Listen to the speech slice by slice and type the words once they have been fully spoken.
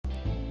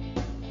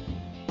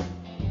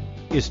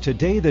Is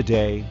today the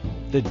day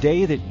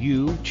that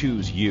you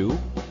choose you?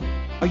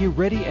 Are you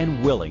ready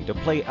and willing to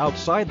play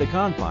outside the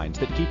confines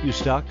that keep you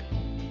stuck?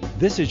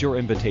 This is your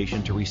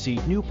invitation to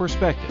receive new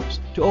perspectives,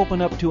 to open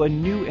up to a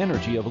new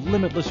energy of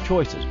limitless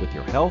choices with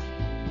your health,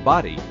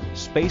 body,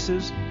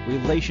 spaces,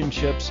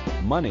 relationships,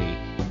 money,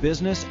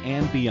 business,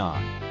 and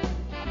beyond.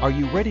 Are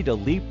you ready to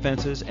leap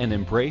fences and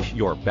embrace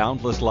your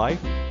boundless life?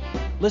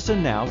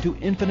 Listen now to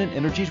Infinite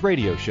Energies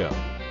Radio Show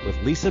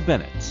with Lisa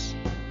Bennett.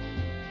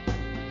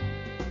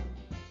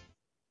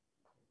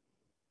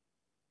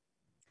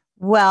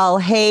 Well,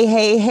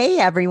 hey,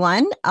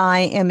 everyone.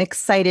 I am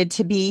excited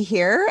to be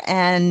here.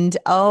 And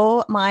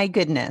oh my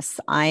goodness,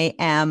 I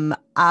am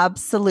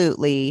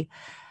absolutely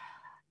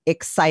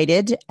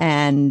excited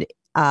and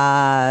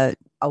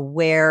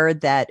aware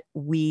that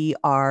we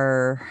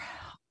are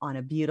on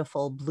a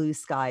beautiful blue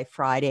sky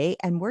Friday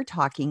and we're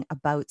talking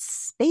about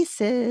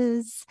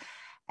spaces.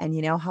 And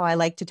you know how I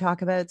like to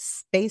talk about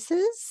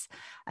spaces?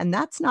 And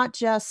that's not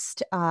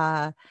just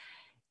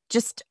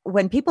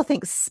when people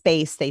think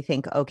space, they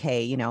think,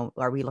 okay,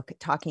 are we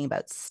talking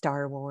about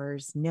Star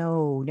Wars?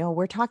 No,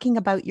 we're talking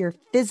about your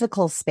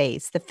physical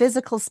space, the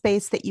physical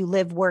space that you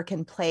live, work,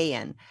 and play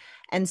in.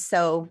 And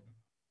so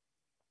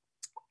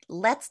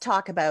let's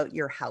talk about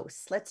your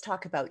house. Let's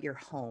talk about your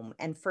home.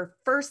 And for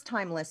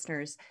first-time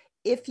listeners,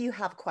 if you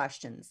have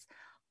questions,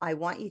 I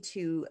want you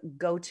to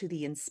go to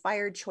the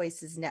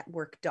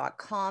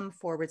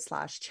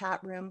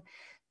inspiredchoicesnetwork.com/chat room.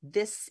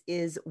 This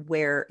is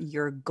where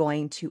you're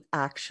going to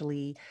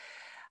actually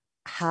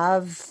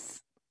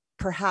have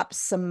perhaps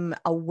some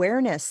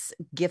awareness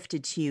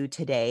gifted to you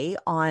today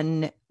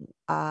on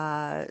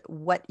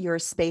what your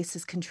space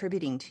is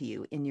contributing to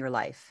you in your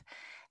life.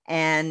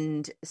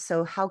 And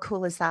so how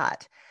cool is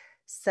that?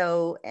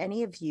 So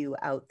any of you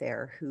out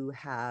there who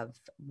have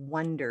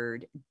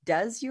wondered,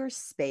 does your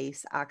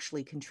space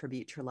actually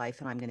contribute to your life?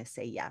 And I'm going to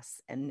say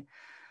yes. And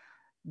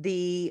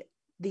the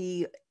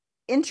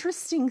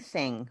interesting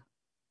thing,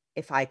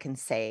 if I can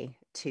say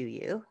to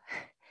you,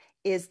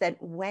 is that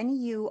when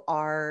you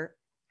are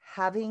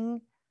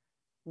having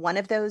one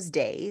of those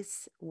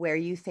days where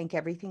you think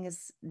everything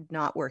is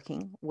not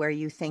working, where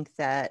you think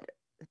that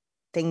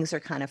things are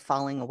kind of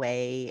falling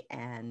away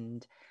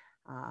and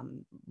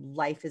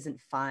life isn't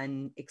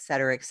fun, et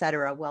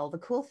cetera, well, the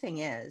cool thing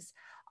is,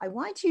 I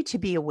want you to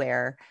be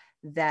aware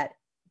that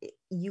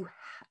you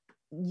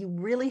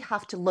really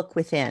have to look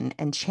within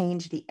and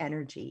change the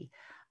energy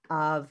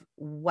of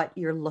what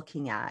you're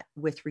looking at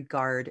with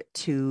regard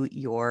to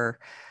your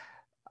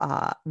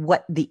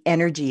what the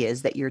energy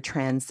is that you're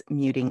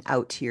transmuting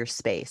out to your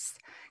space.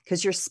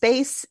 Because your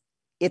space,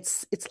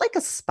 it's like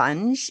a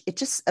sponge. It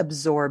just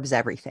absorbs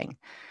everything.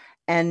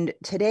 And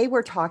today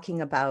we're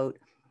talking about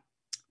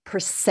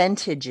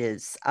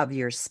percentages of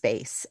your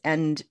space.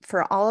 And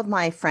for all of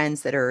my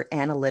friends that are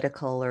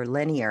analytical or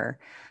linear,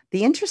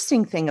 the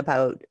interesting thing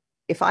about,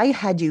 if I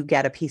had you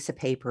get a piece of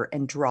paper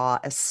and draw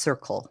a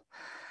circle,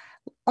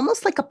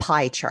 almost like a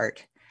pie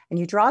chart, and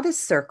you draw this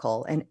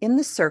circle, and in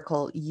the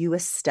circle, you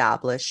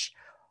establish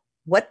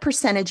what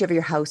percentage of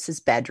your house is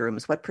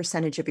bedrooms, what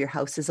percentage of your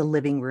house is a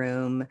living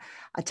room,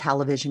 a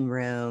television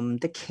room,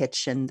 the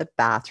kitchen, the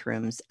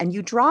bathrooms, and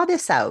you draw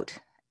this out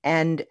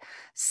and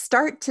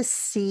start to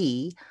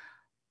see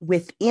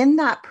within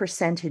that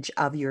percentage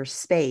of your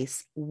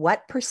space,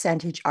 what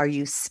percentage are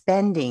you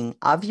spending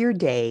of your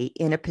day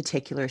in a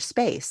particular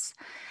space?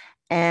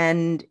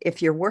 And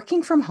if you're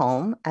working from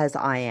home, as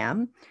I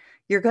am,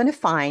 you're going to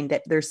find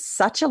that there's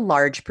such a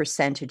large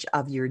percentage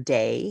of your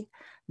day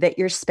that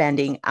you're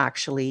spending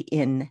actually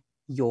in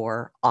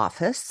your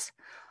office.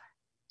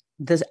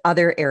 The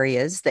other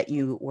areas that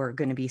you were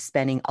going to be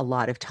spending a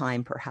lot of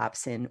time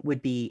perhaps in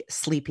would be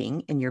sleeping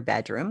in your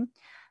bedroom.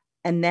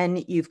 And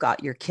then you've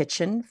got your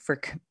kitchen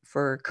for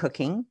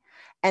cooking,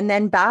 and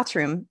then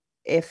bathroom.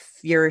 If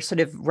you're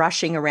sort of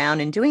rushing around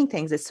and doing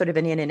things, it's sort of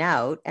an in and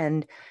out.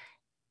 And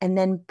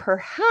then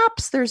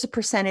perhaps there's a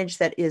percentage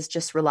that is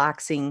just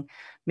relaxing,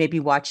 maybe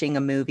watching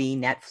a movie,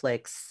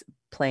 Netflix,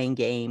 playing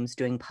games,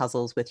 doing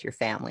puzzles with your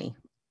family,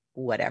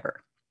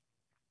 whatever.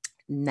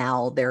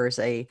 Now there's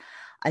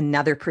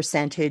another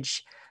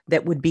percentage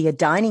that would be a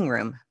dining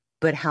room,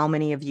 but how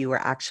many of you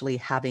are actually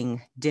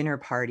having dinner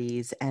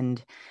parties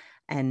and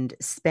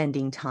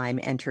spending time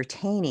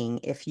entertaining?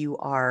 If you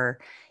are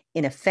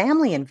in a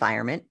family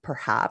environment,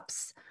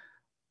 perhaps,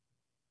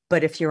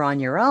 but if you're on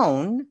your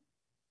own,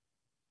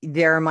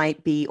 there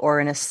might be, or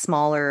in a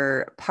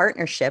smaller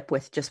partnership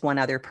with just one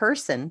other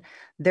person,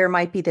 there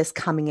might be this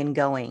coming and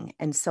going.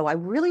 And so I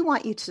really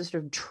want you to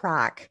sort of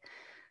track,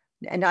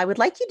 and I would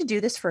like you to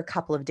do this for a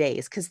couple of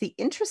days, because the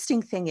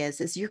interesting thing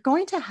is you're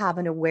going to have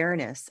an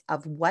awareness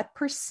of what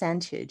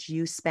percentage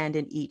you spend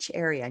in each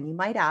area. And you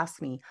might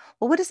ask me,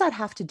 well, what does that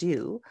have to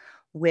do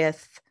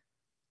with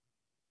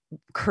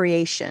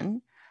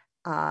creation?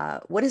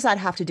 What does that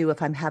have to do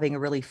if I'm having a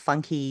really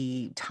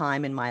funky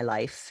time in my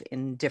life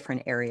in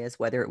different areas,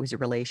 whether it was a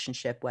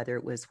relationship, whether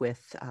it was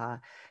with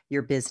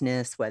your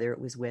business, whether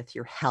it was with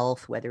your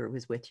health, whether it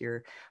was with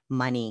your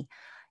money?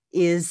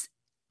 Is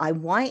I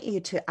want you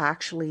to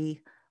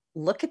actually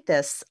look at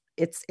this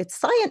it's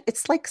science,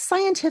 it's like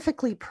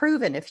scientifically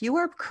proven. If you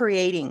are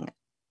creating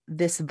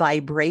this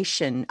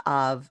vibration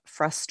of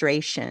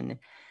frustration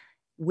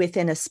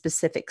within a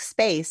specific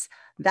space,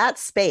 that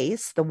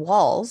space, the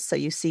walls, so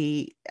you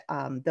see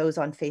those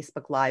on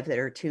Facebook Live that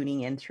are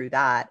tuning in through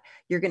that,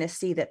 you're going to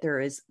see that there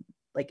is,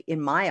 like in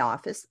my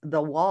office,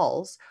 the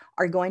walls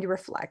are going to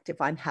reflect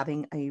if I'm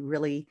having a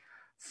really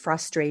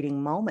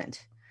frustrating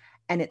moment.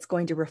 And it's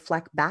going to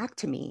reflect back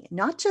to me,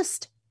 not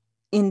just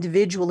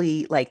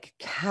individually, like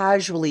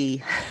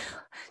casually,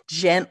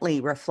 gently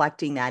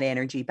reflecting that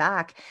energy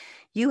back.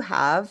 You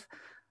have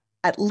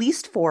at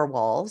least four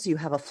walls, you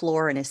have a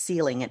floor and a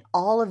ceiling, and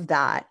all of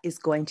that is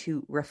going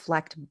to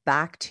reflect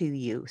back to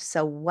you.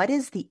 So, what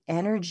is the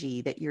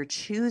energy that you're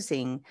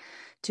choosing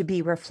to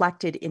be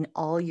reflected in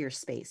all your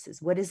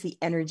spaces? What is the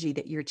energy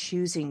that you're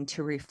choosing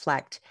to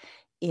reflect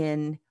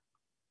in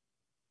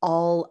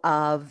all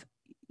of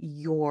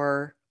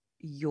your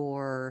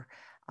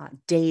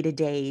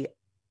day-to-day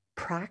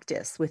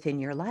practice within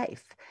your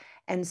life?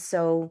 And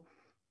so,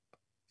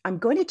 I'm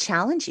going to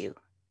challenge you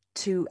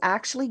to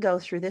actually go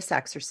through this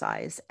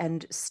exercise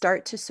and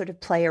start to sort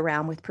of play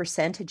around with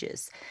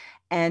percentages.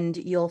 And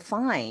you'll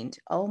find,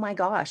 oh my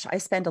gosh, I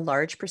spend a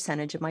large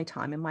percentage of my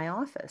time in my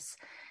office.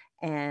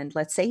 And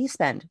let's say you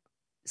spend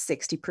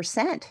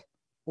 60%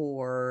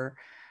 or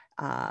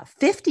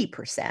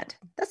 50%.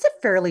 That's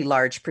a fairly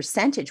large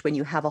percentage when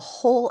you have a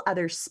whole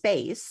other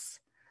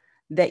space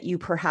that you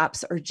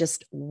perhaps are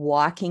just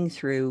walking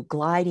through,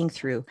 gliding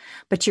through,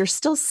 but you're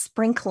still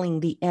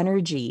sprinkling the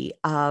energy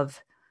of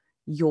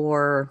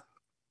your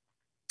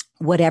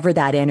whatever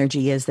that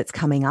energy is that's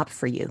coming up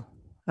for you.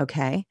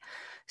 Okay.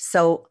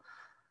 So,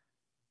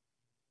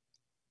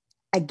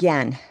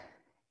 again,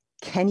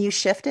 can you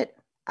shift it?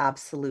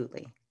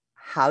 Absolutely.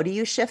 How do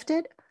you shift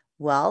it?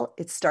 Well,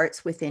 it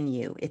starts within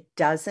you.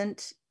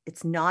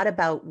 It's not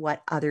about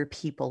what other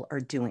people are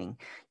doing.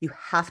 You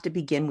have to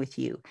begin with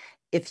you.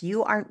 If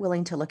you aren't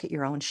willing to look at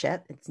your own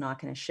shit, it's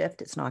not going to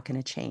shift. It's not going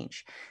to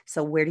change.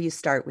 So where do you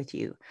start with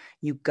you?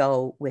 You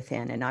go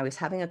within. And I was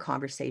having a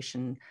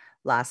conversation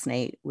last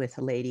night with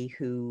a lady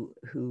who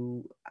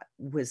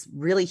was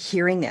really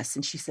hearing this,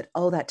 and she said,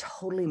 "Oh, that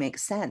totally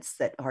makes sense.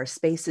 That our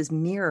spaces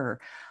mirror,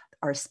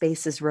 our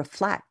spaces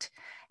reflect."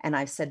 And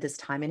I've said this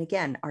time and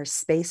again, our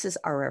spaces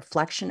are a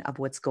reflection of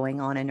what's going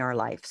on in our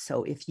life.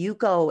 So if you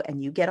go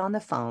and you get on the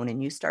phone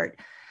and you start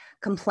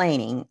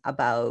complaining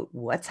about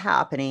what's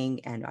happening,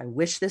 and I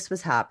wish this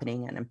was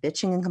happening, and I'm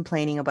bitching and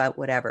complaining about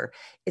whatever,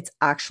 it's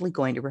actually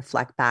going to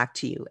reflect back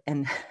to you.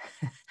 And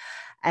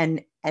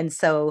and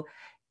so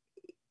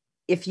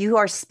if you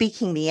are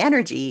speaking the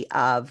energy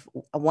of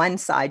one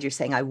side, you're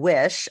saying, I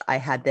wish I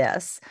had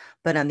this,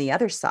 but on the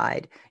other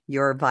side,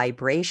 your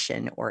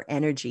vibration or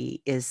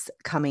energy is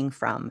coming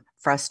from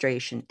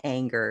frustration,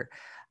 anger,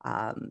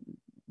 um,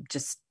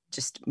 just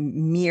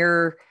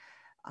mere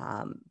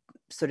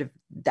sort of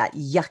that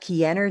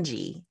yucky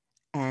energy,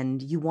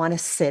 and you want to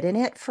sit in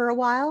it for a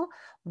while.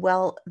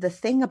 Well, the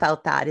thing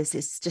about that is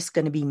it's just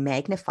going to be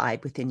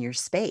magnified within your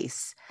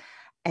space.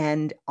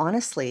 And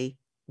honestly,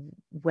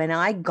 when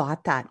I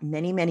got that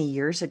many, many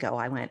years ago,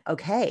 I went,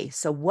 okay,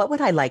 so what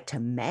would I like to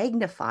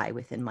magnify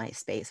within my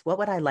space? What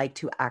would I like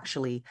to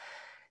actually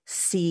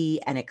see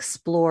and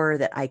explore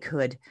that I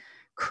could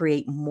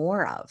create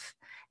more of?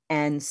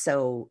 And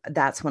so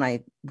that's when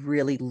I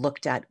really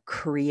looked at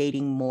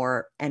creating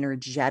more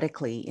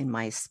energetically in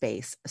my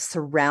space,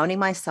 surrounding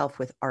myself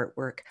with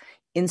artwork,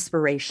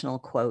 inspirational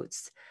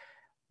quotes,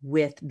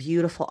 with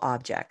beautiful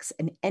objects,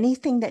 and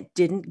anything that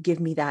didn't give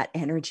me that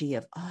energy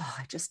of, oh,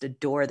 I just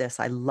adore this,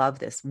 I love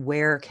this,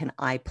 where can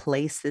I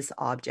place this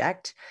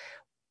object?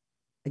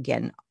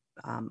 Again,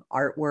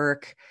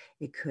 artwork,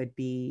 it could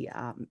be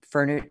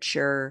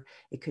furniture,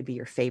 it could be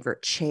your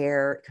favorite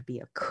chair, it could be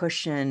a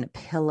cushion, a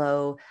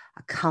pillow,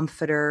 a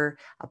comforter,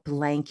 a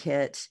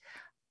blanket,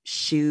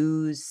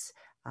 shoes,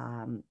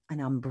 an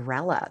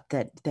umbrella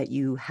that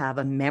you have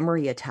a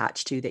memory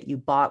attached to that you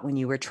bought when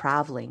you were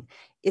traveling.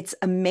 It's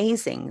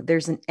amazing.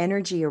 There's an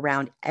energy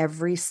around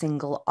every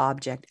single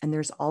object, and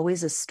there's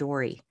always a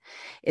story.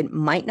 It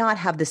might not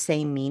have the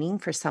same meaning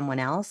for someone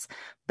else,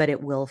 but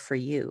it will for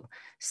you.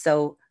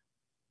 So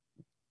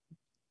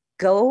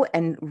go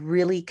and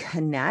really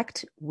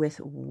connect with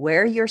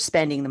where you're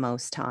spending the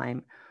most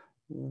time,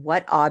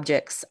 what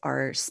objects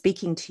are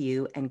speaking to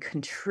you and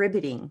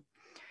contributing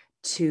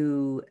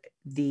to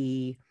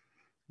the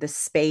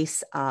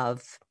space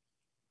of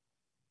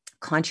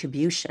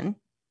contribution.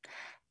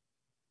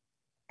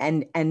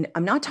 And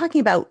I'm not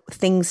talking about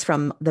things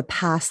from the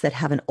past that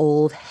have an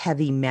old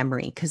heavy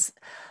memory, because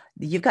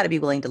you've got to be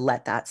willing to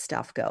let that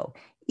stuff go,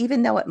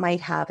 even though it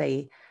might have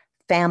a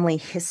family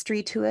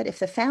history to it. If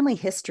the family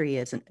history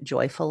isn't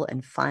joyful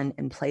and fun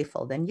and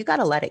playful, then you got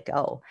to let it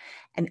go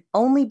and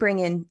only bring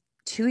in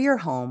to your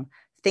home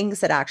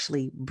things that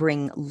actually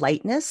bring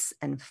lightness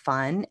and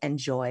fun and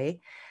joy.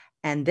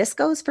 And this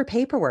goes for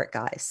paperwork,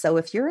 guys. So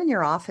if you're in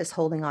your office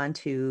holding on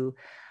to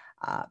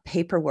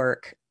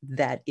paperwork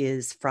that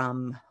is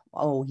from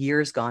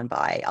years gone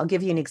by. I'll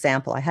give you an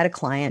example. I had a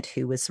client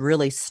who was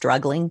really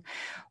struggling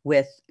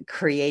with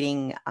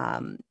creating,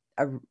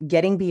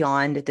 getting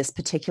beyond this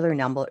particular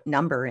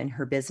number in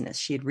her business.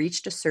 She had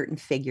reached a certain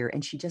figure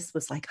and she just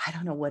was like, I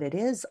don't know what it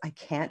is. I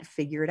can't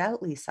figure it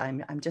out, Lisa.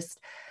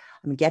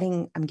 I'm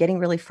getting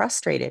really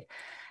frustrated.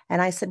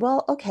 And I said,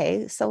 well,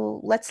 okay,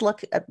 so let's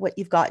look at what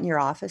you've got in your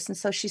office. And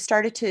so she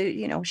started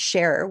to,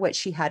 share what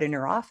she had in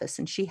her office.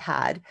 And she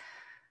had,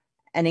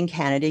 and in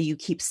Canada, you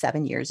keep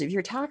 7 years of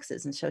your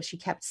taxes. And so she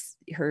kept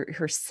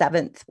her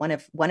seventh, one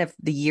of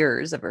the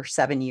years of her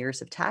 7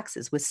 years of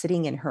taxes was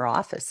sitting in her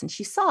office. And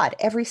she saw it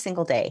every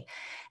single day.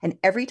 And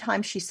every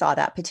time she saw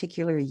that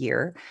particular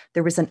year,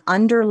 there was an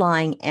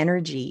underlying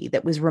energy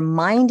that was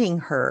reminding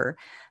her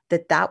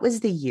that that was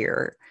the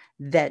year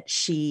that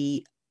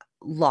she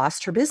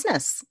lost her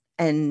business.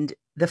 And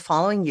the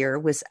following year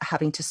was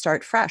having to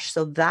start fresh.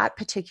 So that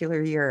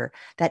particular year,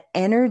 that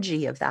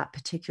energy of that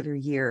particular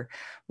year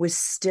was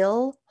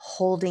still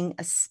holding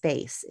a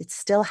space. It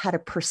still had a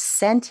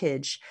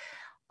percentage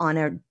on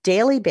a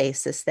daily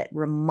basis that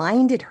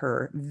reminded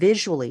her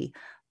visually,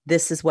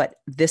 this is what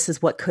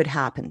could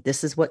happen.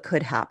 This is what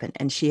could happen.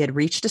 And she had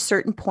reached a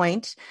certain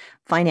point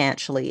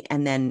financially,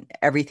 and then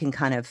everything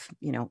kind of,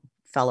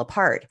 fell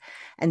apart.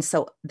 And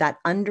so that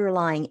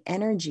underlying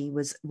energy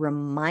was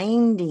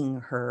reminding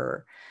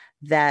her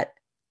that,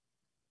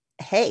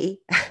 hey,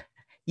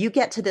 you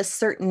get to this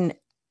certain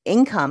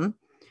income,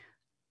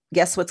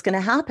 guess what's going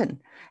to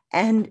happen?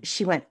 And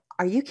she went,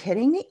 are you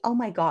kidding me? Oh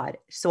my God.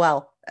 So,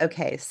 well,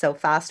 okay. So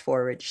fast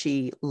forward,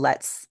 she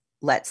lets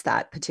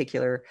that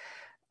particular,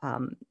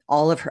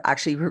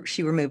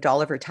 she removed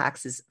all of her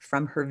taxes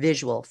from her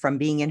visual, from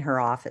being in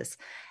her office,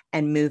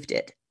 and moved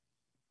it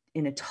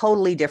in a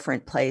totally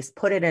different place,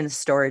 put it in a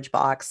storage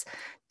box,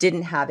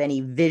 didn't have any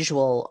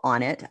visual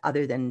on it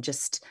other than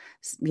just,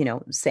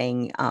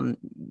 saying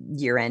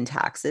year-end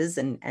taxes.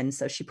 And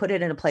so she put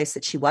it in a place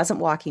that she wasn't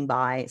walking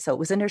by. So it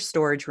was in her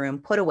storage room,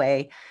 put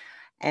away.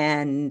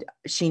 And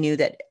she knew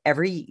that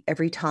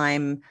every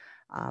time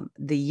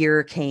a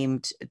year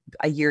came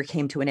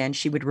to an end,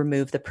 she would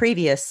remove the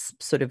previous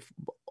sort of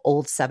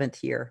old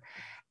seventh year.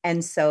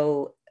 And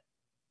so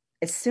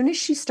as soon as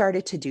she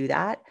started to do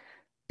that,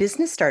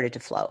 business started to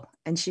flow.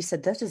 And she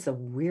said, this is the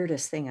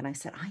weirdest thing. And I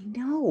said, I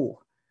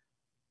know,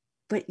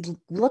 but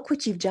look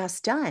what you've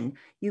just done.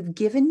 You've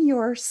given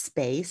your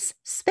space.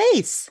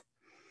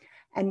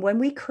 And when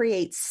we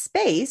create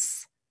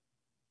space,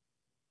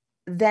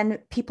 then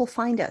people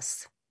find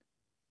us.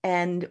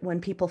 And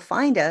when people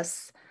find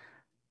us,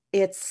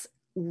 it's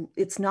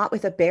not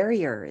with a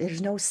barrier.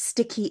 There's no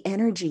sticky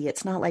energy.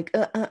 It's not like,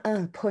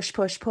 push.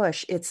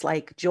 It's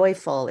like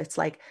joyful. It's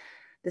like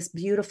this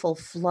beautiful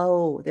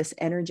flow, this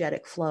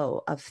energetic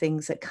flow of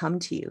things that come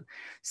to you.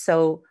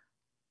 So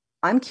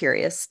I'm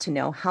curious to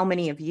know how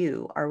many of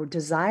you are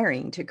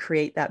desiring to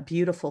create that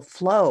beautiful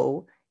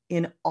flow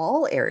in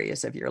all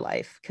areas of your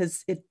life,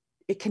 because it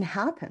can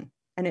happen.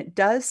 And it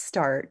does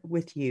start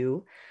with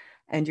you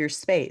and your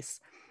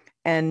space.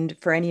 And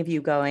for any of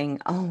you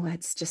going, oh,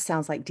 it just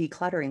sounds like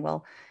decluttering.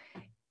 Well,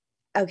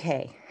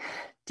 okay.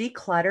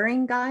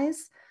 Decluttering,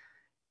 guys,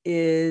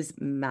 is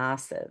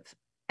massive.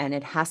 And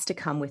it has to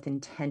come with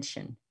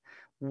intention.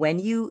 When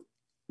you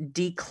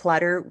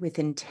declutter with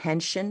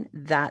intention,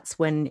 that's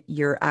when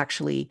you're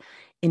actually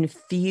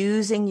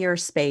infusing your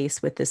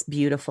space with this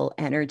beautiful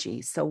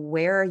energy. So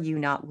where are you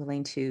not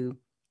willing to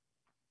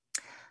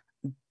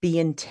be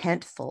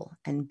intentful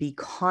and be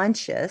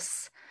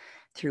conscious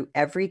through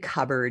every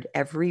cupboard,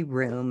 every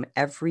room,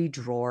 every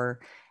drawer,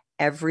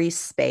 every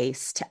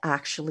space to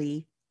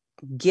actually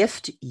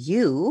gift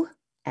you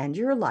and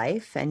your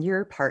life and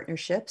your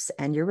partnerships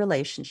and your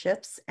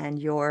relationships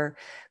and your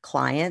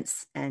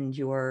clients and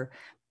your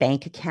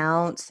bank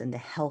accounts and the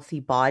healthy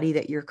body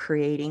that you're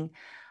creating?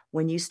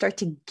 When you start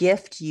to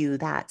gift you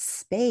that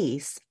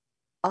space,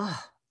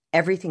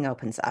 everything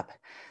opens up.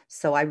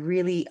 So I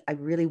really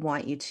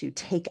want you to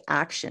take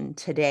action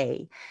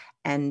today.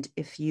 And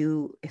if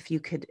you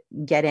could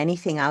get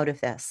anything out of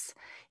this,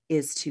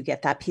 is to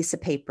get that piece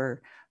of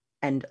paper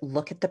and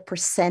look at the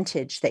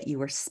percentage that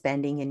you are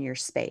spending in your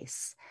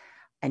space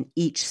and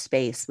each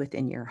space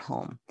within your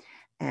home.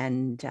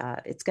 And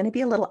it's going to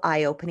be a little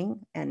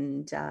eye-opening,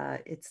 and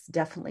it's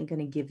definitely going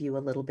to give you a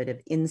little bit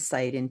of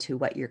insight into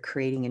what you're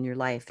creating in your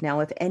life.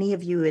 Now, if any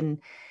of you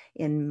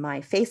in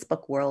my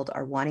Facebook world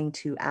are wanting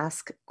to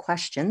ask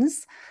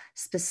questions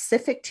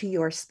specific to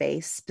your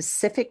space,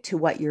 specific to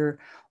what you're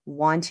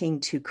wanting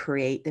to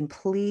create, then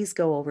please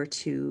go over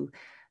to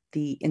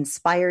the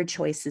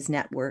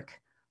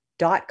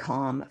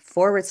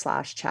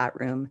inspiredchoicesnetwork.com/chat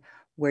room,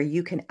 where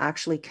you can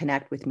actually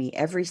connect with me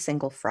every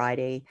single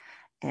Friday.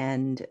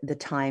 And the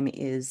time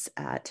is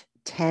at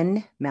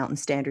 10 Mountain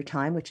Standard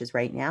Time, which is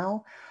right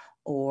now,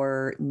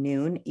 or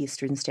noon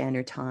Eastern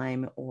Standard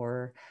Time,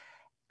 or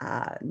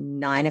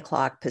 9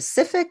 o'clock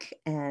Pacific,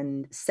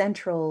 and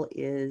Central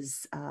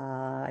is,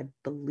 I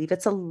believe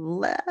it's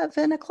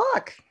 11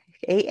 o'clock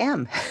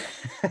a.m.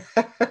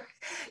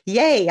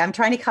 Yay, I'm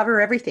trying to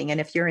cover everything.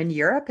 And if you're in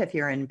Europe, if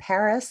you're in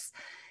Paris,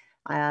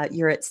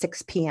 You're at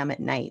 6 p.m. at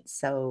night.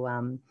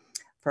 So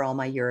for all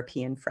my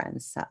European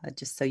friends,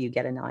 just so you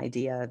get an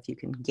idea, if you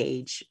can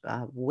gauge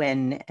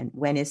when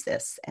is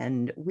this.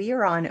 And we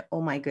are on,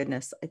 oh my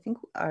goodness, I think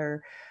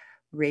our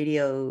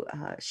radio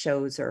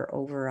shows are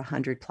over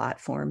 100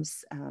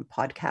 platforms,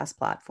 podcast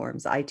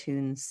platforms,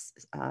 iTunes.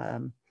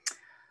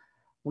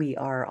 We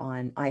are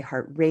on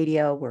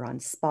iHeartRadio, we're on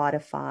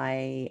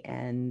Spotify,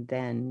 and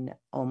then,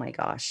 oh my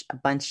gosh, a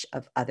bunch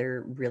of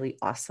other really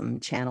awesome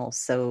channels.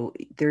 So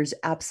there's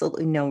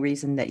absolutely no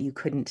reason that you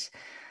couldn't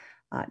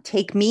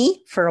take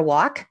me for a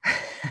walk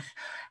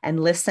and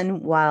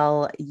listen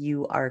while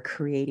you are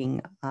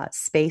creating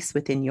space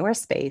within your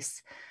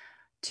space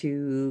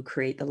to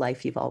create the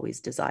life you've always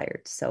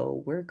desired.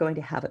 So we're going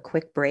to have a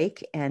quick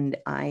break, and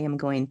I am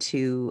going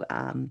to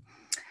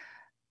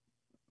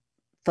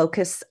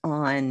focus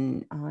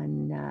on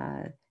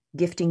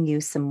gifting you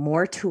some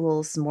more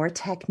tools, more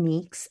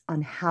techniques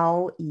on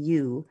how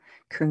you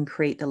can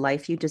create the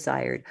life you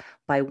desired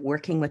by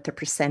working with the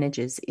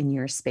percentages in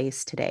your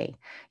space today.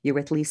 You're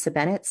with Lisa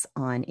Bennett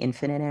on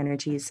Infinite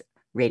Energies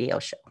radio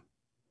show.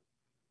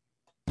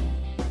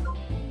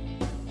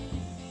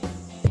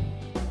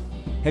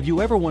 Have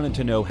you ever wanted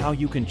to know how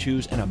you can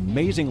choose an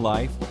amazing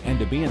life and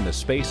to be in the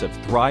space of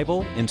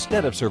thrival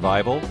instead of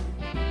survival?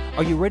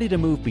 Are you ready to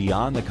move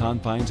beyond the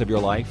confines of your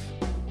life?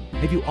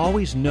 Have you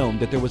always known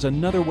that there was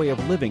another way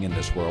of living in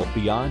this world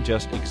beyond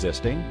just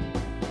existing?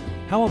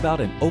 How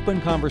about an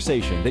open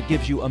conversation that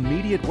gives you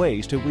immediate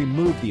ways to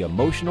remove the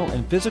emotional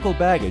and physical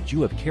baggage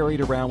you have carried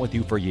around with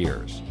you for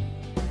years?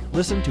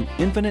 Listen to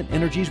Infinite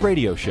Energies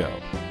radio show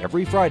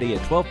every Friday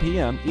at 12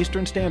 p.m.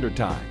 Eastern Standard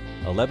Time,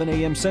 11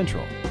 a.m.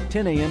 Central,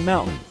 10 a.m.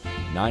 Mountain,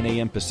 9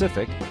 a.m.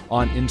 Pacific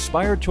on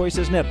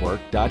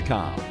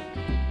InspiredChoicesNetwork.com.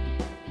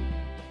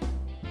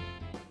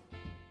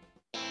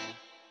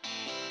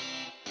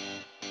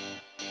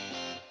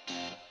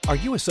 Are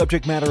you a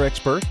subject matter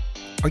expert?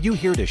 Are you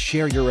here to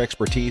share your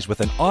expertise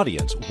with an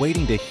audience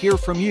waiting to hear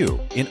from you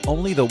in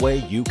only the way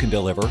you can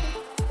deliver?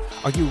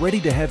 Are you ready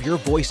to have your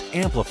voice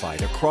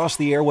amplified across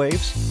the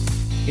airwaves?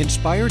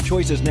 Inspired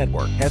Choices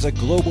Network has a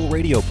global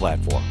radio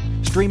platform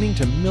streaming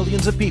to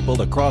millions of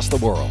people across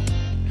the world.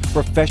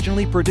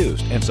 Professionally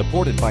produced and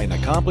supported by an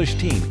accomplished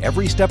team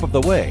every step of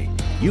the way,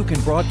 you can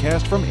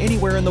broadcast from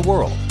anywhere in the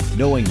world,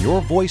 knowing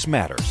your voice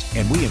matters,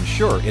 and we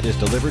ensure it is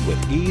delivered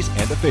with ease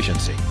and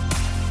efficiency.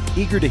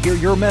 Eager to hear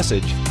your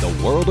message,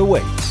 the world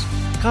awaits.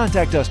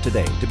 Contact us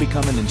today to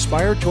become an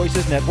Inspired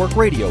Choices Network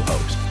radio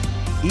host.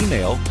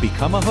 Email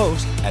become a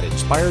host at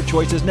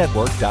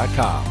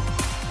inspiredchoicesnetwork.com.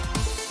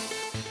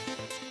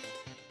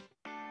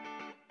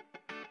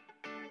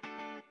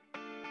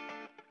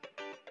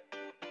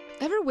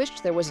 Ever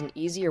wished there was an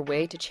easier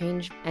way to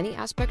change any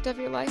aspect of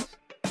your life?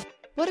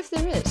 What if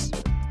there is?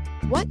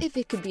 What if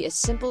it could be as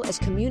simple as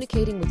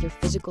communicating with your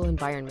physical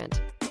environment?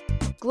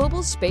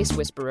 Global space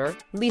whisperer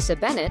Lisa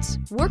Bennett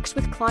works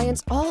with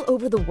clients all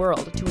over the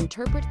world to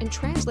interpret and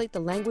translate the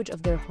language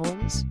of their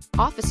homes,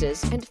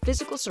 offices, and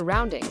physical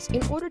surroundings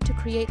in order to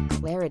create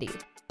clarity,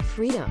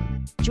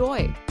 freedom,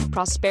 joy,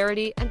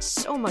 prosperity, and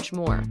so much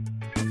more.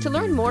 To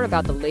learn more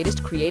about the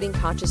latest Creating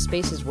Conscious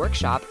Spaces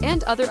workshop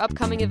and other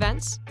upcoming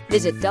events,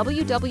 visit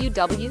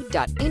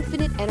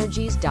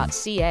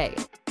www.infiniteenergies.ca.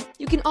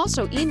 You can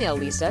also email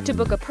Lisa to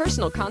book a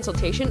personal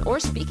consultation or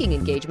speaking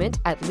engagement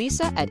at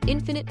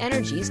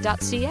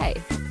lisa@infiniteenergies.ca.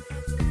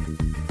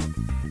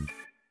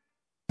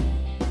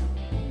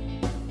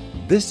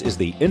 This is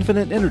the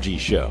Infinite Energy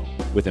Show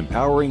with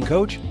empowering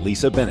coach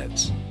Lisa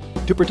Bennett.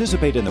 To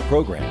participate in the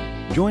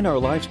program, join our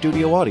live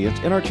studio audience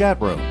in our chat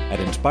room at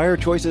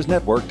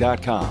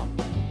InspiredChoicesNetwork.com.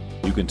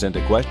 You can send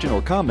a question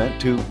or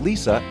comment to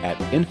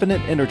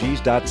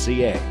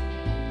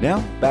lisa@infiniteenergies.ca.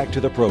 Now, back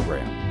to the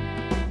program.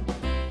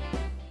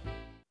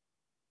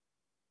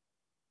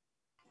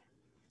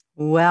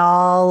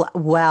 Well,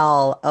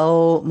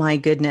 oh my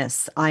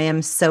goodness. I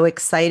am so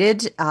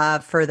excited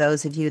for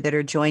those of you that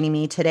are joining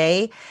me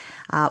today.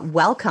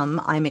 Welcome.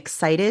 I'm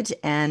excited.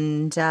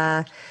 And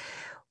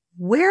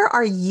where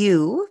are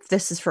you?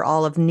 This is for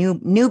all of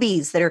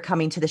newbies that are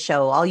coming to the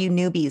show. All you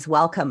newbies,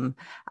 welcome.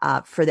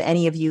 For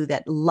any of you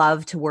that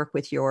love to work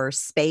with your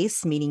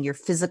space, meaning your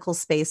physical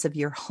space of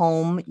your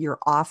home, your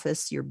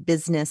office, your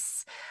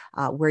business,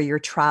 where you're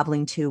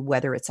traveling to,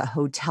 whether it's a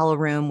hotel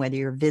room, whether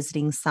you're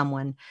visiting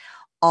someone.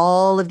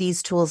 All of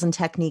these tools and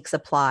techniques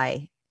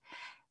apply.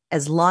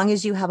 As long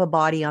as you have a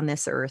body on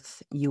this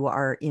earth, you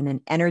are in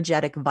an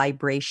energetic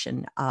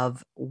vibration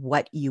of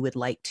what you would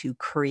like to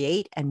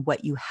create and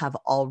what you have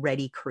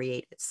already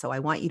created. So I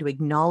want you to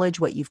acknowledge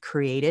what you've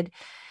created.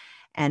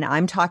 And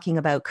I'm talking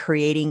about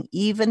creating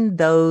even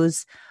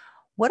those,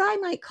 what I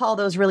might call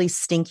those really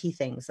stinky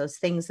things, those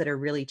things that are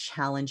really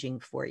challenging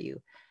for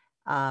you.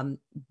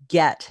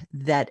 Get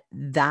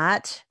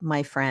that,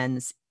 my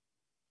friends,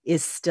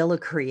 is still a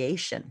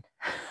creation.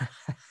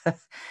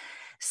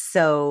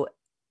 So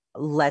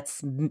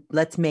let's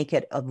make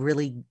it a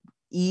really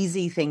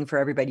easy thing for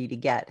everybody to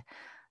get.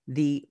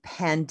 The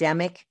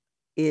pandemic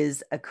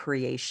is a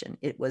creation.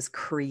 It was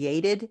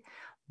created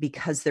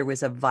because there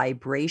was a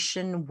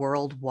vibration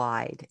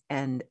worldwide,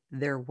 and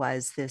there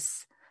was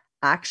this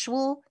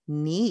actual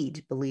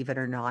need, believe it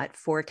or not,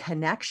 for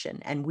connection.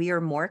 And we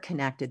are more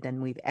connected than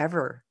we've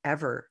ever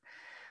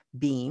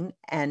been.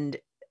 And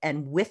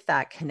with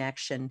that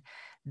connection,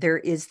 there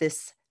is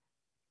this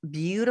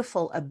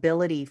beautiful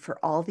ability for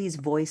all these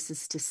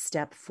voices to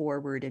step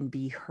forward and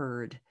be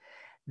heard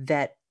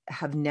that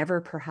have never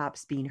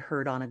perhaps been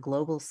heard on a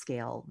global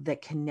scale,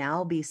 that can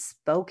now be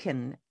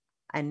spoken,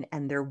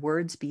 and their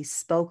words be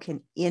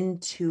spoken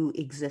into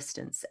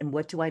existence. And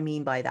what do I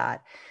mean by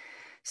that?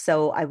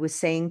 So I was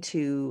saying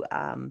to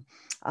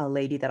a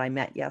lady that I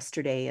met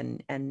yesterday,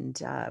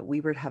 and we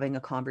were having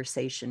a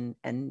conversation,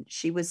 and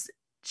she was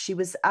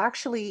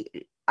actually,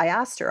 I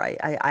asked her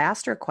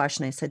a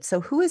question. I said, so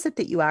who is it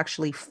that you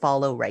actually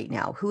follow right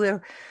now?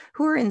 Who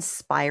are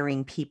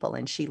inspiring people?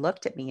 And she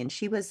looked at me, and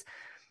she was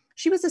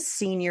a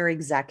senior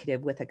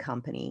executive with a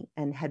company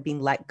and had been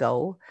let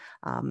go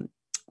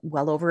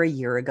well over a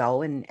year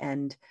ago.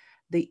 And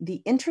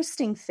the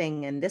interesting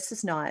thing, and this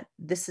is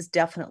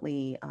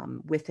definitely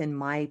within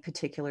my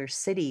particular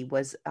city,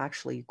 was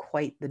actually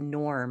quite the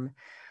norm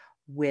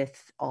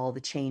with all the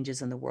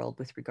changes in the world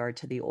with regard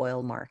to the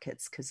oil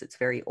markets, because it's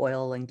very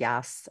oil and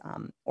gas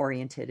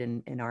oriented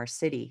in our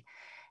city.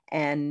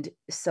 And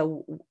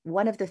so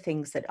one of the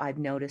things that I've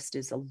noticed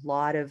is a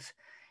lot of,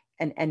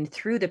 and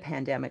through the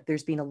pandemic,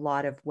 there's been a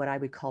lot of what I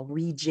would call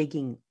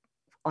rejigging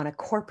on a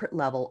corporate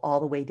level, all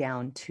the way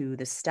down to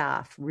the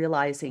staff,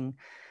 realizing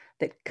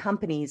that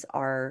companies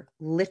are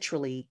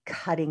literally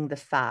cutting the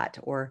fat,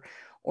 or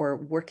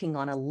working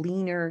on a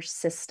leaner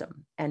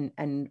system,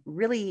 and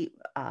really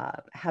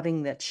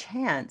having the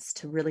chance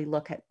to really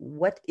look at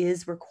what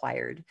is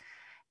required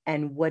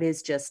and what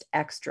is just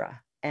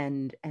extra,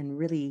 and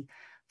really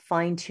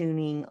fine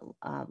tuning,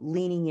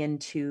 leaning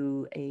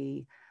into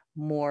a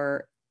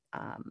more,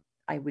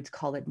 I would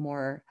call it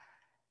more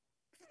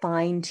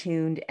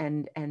fine-tuned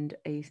and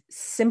a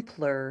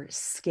simpler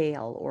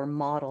scale or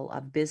model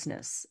of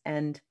business.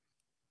 And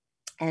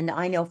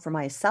I know for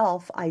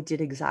myself, I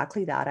did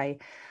exactly that. I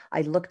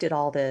looked at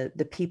all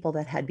the people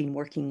that had been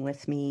working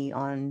with me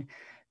on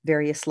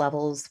various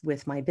levels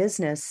with my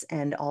business,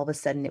 and all of a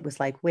sudden it was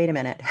like, wait a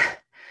minute,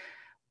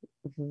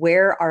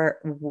 where are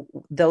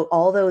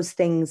all those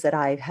things that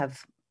I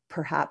have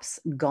perhaps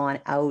gone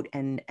out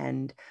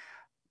and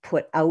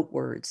put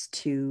outwards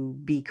to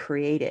be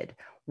created?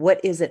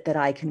 What is it that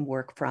I can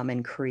work from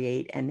and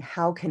create? And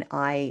how can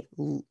I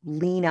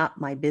lean up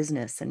my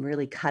business and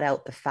really cut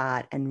out the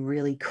fat and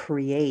really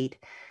create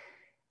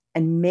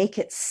and make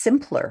it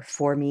simpler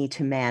for me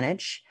to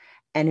manage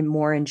and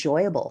more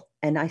enjoyable?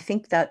 And I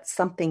think that's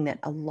something that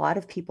a lot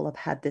of people have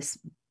had this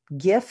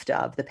gift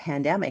of the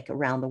pandemic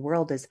around the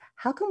world, is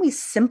how can we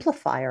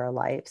simplify our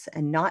lives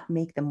and not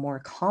make them more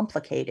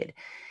complicated?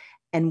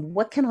 And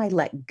what can I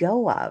let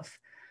go of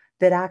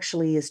that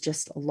actually is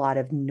just a lot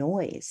of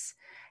noise?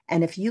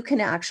 And if you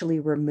can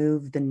actually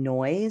remove the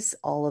noise,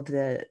 all of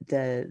the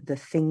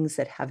things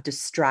that have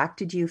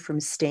distracted you from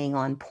staying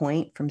on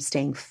point, from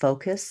staying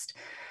focused,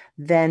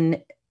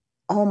 then,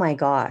 oh my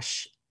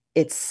gosh,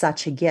 it's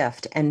such a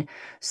gift. And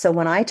so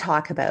when I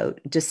talk about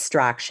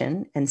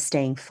distraction and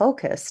staying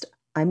focused,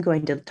 I'm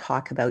going to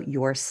talk about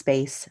your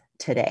space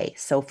today.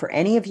 So for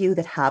any of you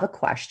that have a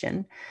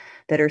question,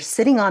 that are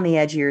sitting on the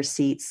edge of your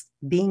seats,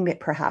 being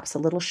perhaps a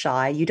little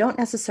shy, you don't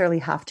necessarily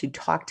have to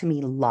talk to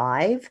me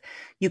live.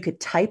 You could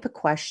type a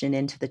question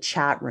into the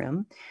chat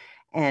room,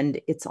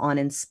 and it's on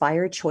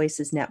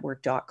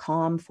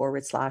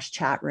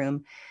inspiredchoicesnetwork.com/chat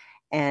room.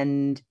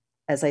 And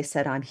as I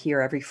said, I'm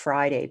here every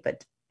Friday,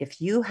 but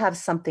if you have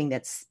something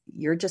that's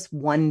you're just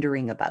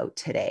wondering about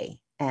today,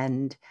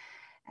 and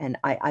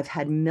I've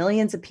had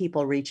millions of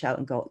people reach out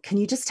and go, can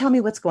you just tell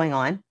me what's going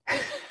on?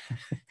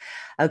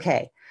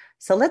 Okay,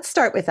 so let's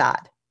start with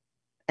that.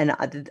 And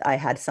I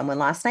had someone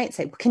last night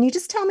say, can you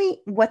just tell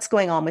me what's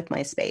going on with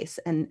my space?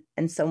 And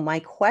so my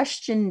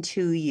question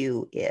to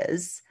you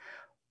is,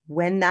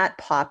 when that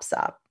pops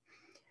up,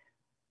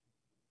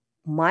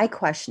 my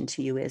question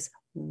to you is,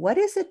 what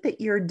is it that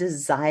you're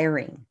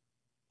desiring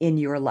in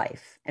your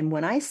life? And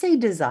when I say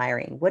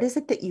desiring, what is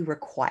it that you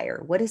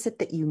require? What is it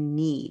that you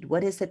need?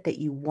 What is it that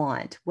you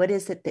want? What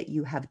is it that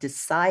you have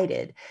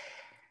decided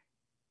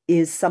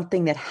is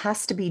something that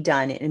has to be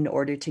done in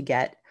order to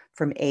get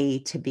from A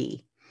to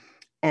B?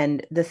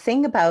 And the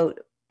thing about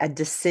a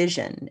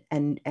decision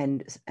and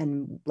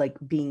like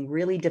being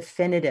really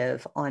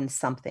definitive on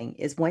something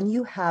is when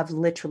you have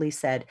literally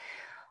said,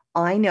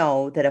 I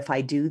know that if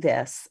I do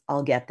this,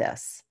 I'll get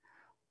this.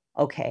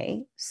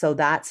 Okay, so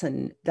that's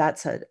a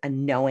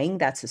knowing,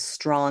 that's a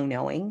strong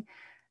knowing.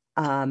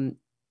 But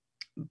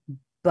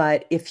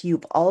if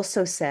you've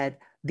also said,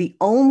 the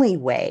only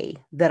way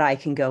that I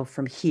can go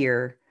from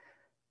here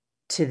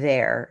to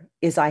there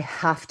is I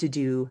have to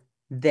do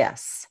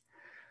this.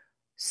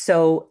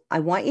 So I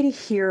want you to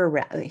hear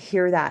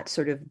that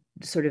sort of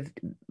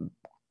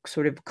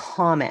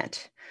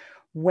comment.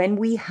 When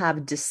we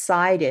have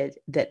decided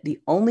that the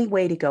only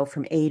way to go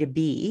from A to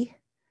B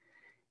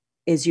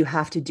is you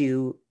have to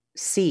do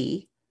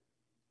C,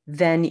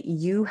 then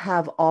you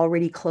have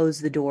already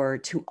closed the door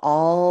to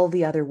all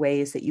the other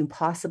ways that you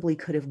possibly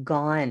could have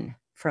gone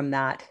from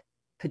that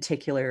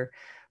particular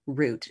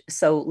route.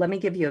 So let me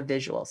give you a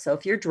visual. So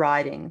if you're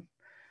driving,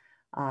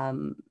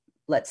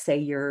 let's say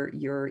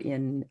you're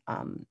in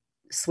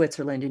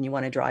Switzerland and you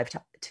want to drive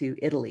to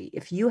Italy.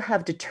 If you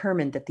have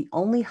determined that the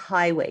only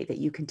highway that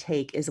you can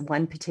take is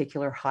one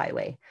particular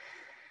highway,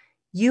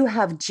 you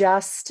have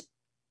just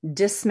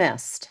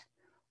dismissed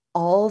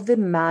all the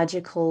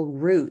magical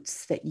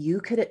routes that you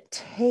could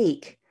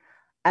take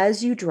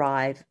as you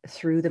drive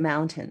through the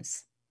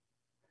mountains.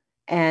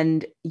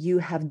 And you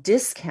have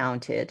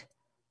discounted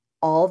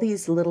all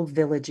these little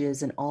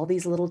villages and all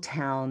these little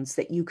towns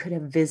that you could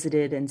have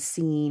visited and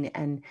seen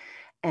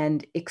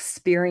and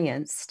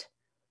experienced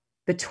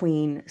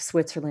between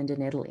Switzerland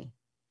and Italy.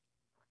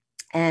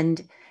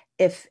 And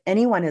if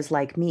anyone is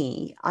like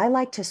me, I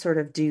like to sort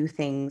of do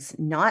things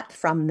not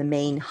from the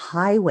main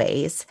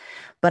highways,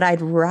 but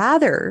I'd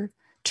rather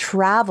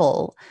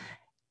travel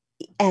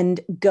and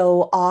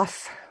go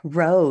off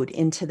road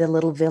into the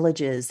little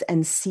villages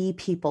and see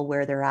people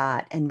where they're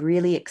at and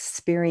really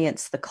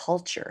experience the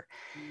culture.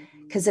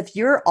 Because if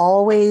we're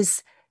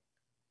always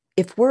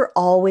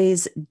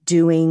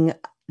doing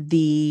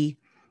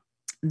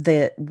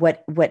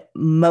what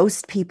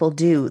most people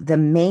do, the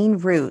main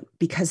route,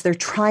 because they're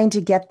trying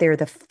to get there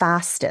the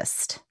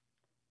fastest.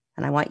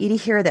 And I want you to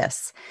hear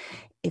this.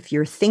 If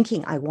you're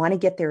thinking, I want to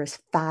get there as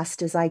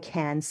fast as I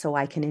can so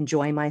I can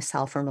enjoy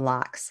myself and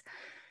relax,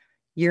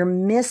 you're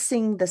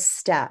missing the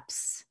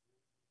steps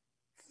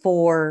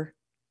for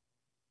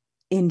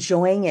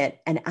enjoying it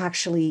and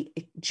actually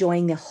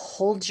enjoying the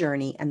whole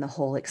journey and the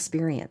whole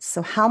experience.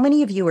 So how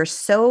many of you are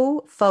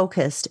so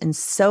focused and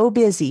so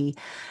busy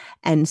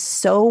and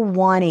so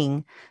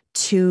wanting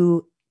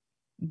to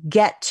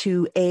get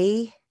to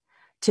A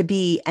to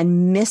B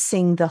and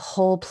missing the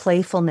whole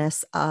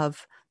playfulness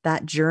of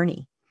that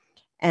journey?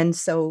 And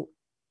so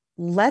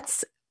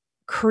let's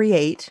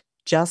create,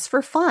 just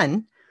for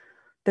fun,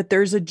 that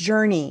there's a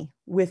journey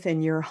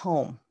within your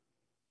home.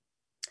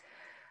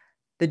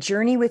 The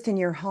journey within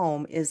your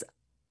home is,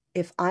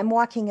 if I'm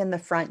walking in the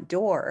front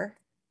door,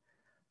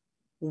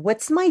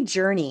 what's my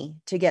journey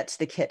to get to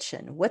the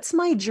kitchen? What's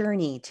my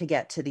journey to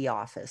get to the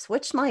office?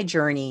 What's my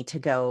journey to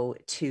go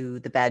to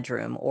the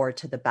bedroom or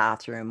to the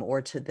bathroom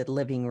or to the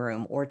living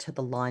room or to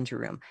the laundry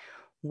room?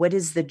 What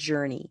is the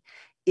journey?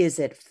 Is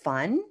it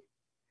fun?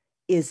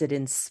 Is it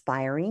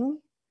inspiring?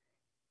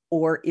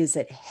 Or is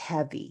it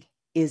heavy?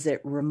 Is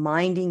it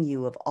reminding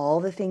you of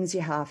all the things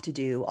you have to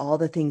do, all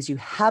the things you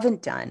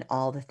haven't done,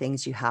 all the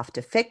things you have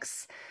to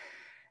fix?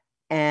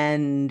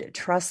 And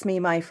trust me,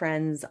 my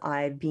friends,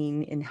 I've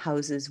been in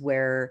houses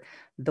where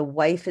the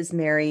wife is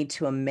married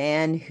to a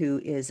man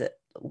who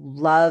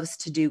loves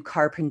to do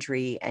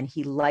carpentry and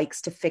he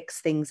likes to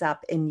fix things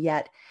up. And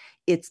yet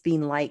it's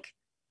been like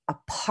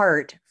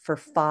apart for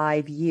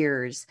 5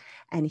 years,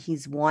 and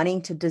he's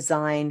wanting to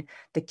design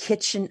the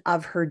kitchen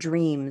of her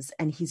dreams,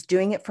 and he's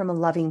doing it from a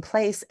loving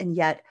place. And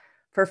yet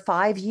for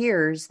 5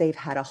 years, they've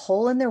had a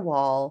hole in their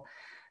wall.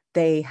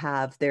 They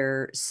have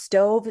their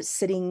stove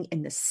sitting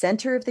in the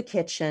center of the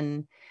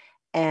kitchen,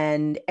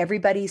 and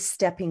everybody's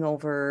stepping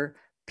over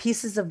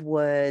pieces of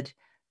wood,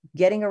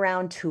 getting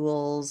around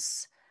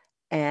tools,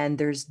 and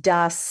there's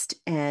dust,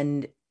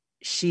 and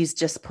she's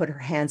just put her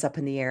hands up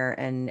in the air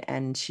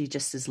and she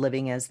just is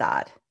living as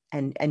that.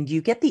 And you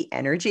get the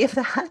energy of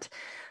that.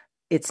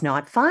 It's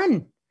not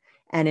fun.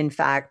 And in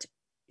fact,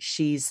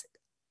 she's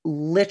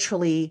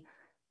literally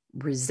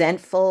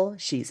resentful,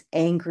 she's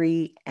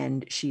angry,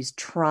 and she's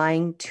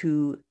trying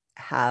to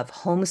have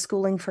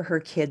homeschooling for her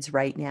kids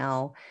right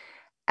now,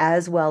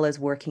 as well as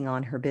working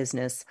on her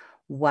business,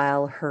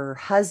 while her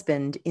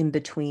husband, in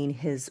between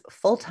his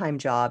full-time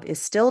job,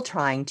 is still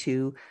trying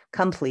to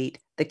complete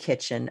the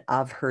kitchen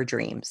of her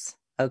dreams.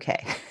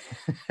 Okay.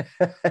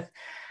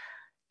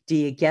 Do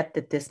you get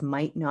that this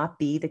might not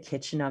be the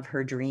kitchen of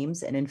her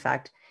dreams? And in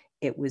fact,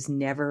 it was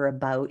never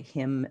about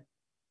him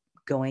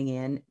going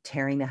in,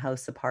 tearing the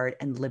house apart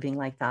and living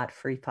like that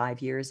for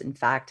 5 years. In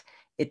fact,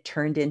 it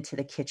turned into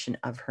the kitchen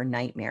of her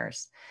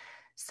nightmares.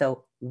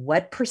 So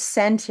what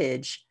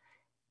percentage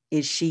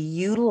is she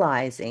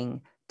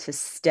utilizing to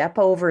step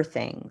over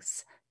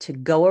things, to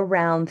go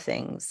around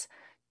things,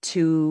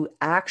 to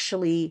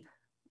actually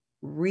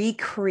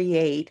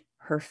recreate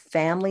her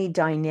family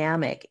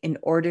dynamic in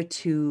order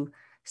to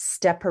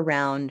step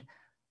around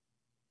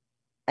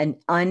an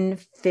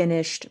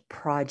unfinished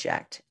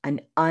project, an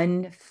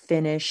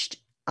unfinished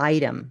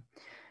item?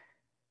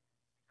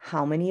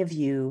 How many of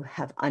you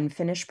have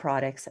unfinished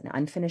products and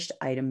unfinished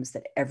items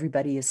that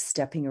everybody is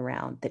stepping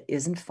around, that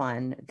isn't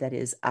fun, that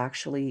is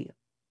actually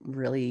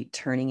really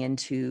turning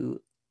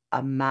into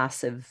a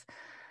massive,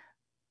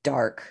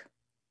 dark,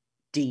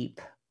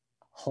 deep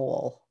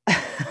hole?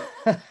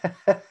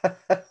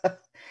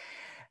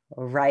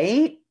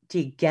 Right? Do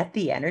you get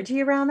the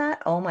energy around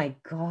that? Oh my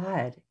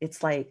God.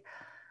 It's like,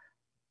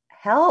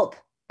 help.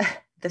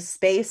 The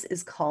space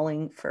is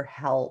calling for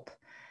help.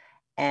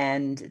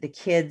 And the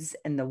kids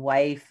and the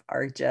wife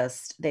are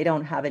just, they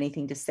don't have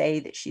anything to say,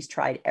 that she's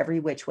tried every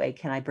which way.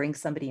 Can I bring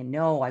somebody in?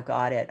 No, I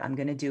got it. I'm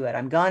going to do it.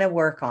 I'm going to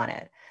work on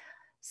it.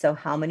 So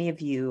how many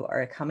of you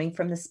are coming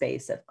from the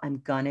space of, I'm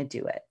going to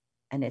do it?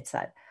 And it's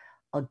that,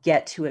 I'll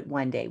get to it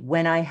one day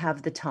when I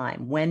have the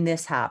time, when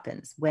this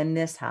happens.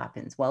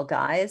 Well,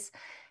 guys,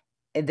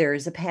 there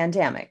is a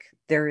pandemic.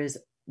 There is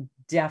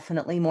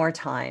definitely more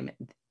time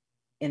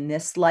in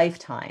this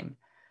lifetime.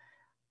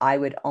 I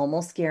would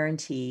almost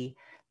guarantee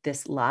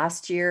this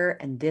last year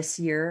and this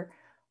year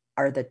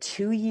are the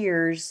 2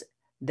 years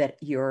that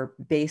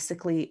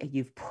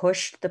you've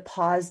pushed the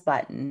pause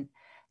button,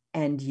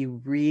 and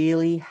you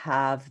really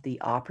have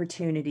the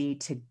opportunity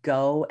to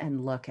go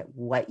and look at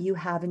what you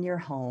have in your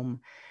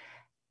home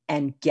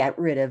and get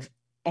rid of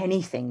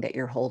anything that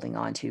you're holding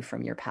on to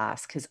from your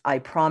past. Because I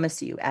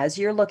promise you, as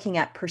you're looking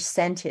at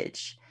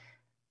percentage,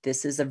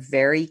 this is a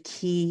very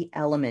key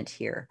element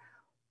here.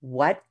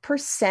 What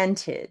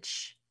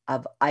percentage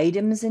of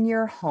items in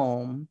your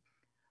home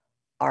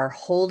are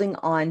holding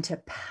on to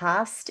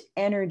past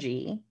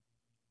energy,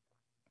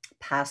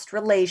 past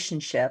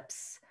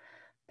relationships,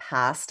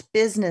 past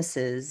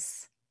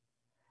businesses,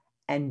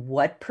 and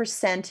what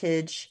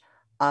percentage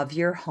of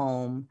your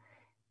home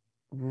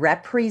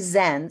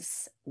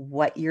represents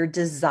what you're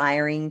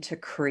desiring to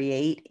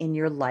create in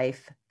your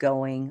life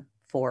going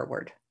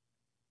forward?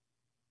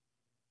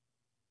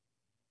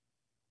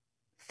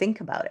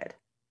 Think about it.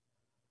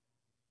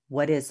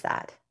 What is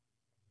that?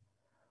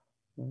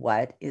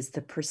 What is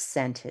the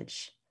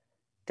percentage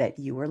that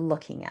you are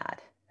looking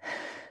at?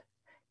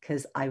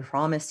 Because I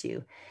promise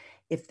you,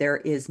 if there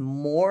is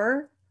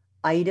more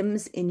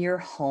items in your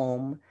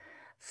home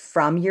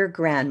from your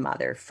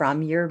grandmother,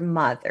 from your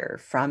mother,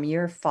 from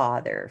your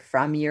father,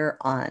 from your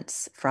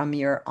aunts, from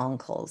your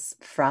uncles,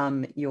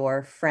 from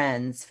your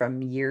friends,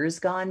 from years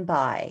gone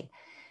by,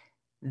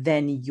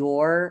 then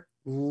you're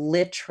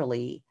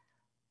literally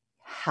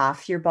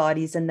half your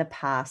body's in the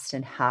past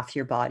and half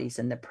your body's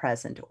in the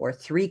present, or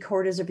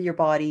 3/4 of your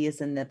body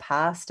is in the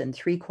past and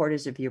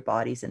 3/4 of your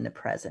body's in the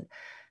present.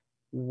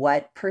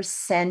 What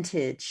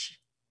percentage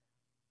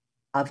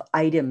of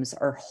items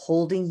are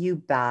holding you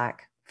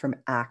back from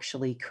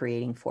actually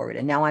creating forward?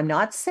 And now I'm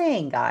not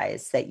saying,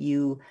 guys, that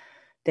you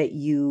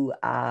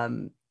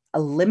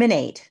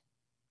eliminate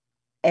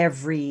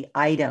every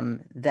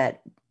item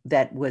that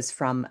was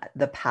from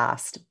the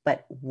past,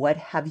 but what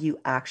have you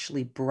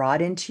actually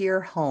brought into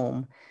your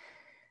home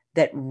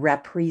that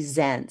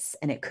represents,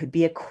 and it could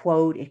be a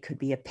quote, it could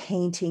be a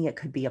painting, it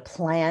could be a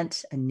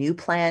plant, a new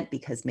plant,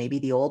 because maybe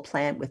the old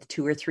plant with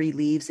 2 or 3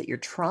 leaves that you're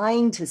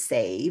trying to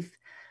save,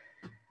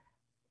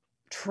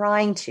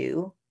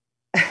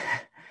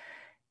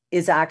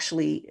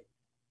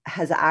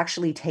 has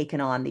actually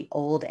taken on the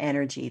old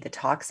energy, the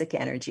toxic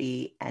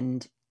energy,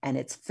 and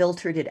it's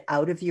filtered it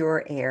out of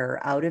your air,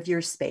 out of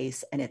your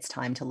space, and it's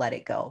time to let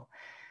it go.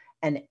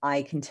 And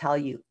I can tell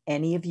you,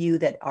 any of you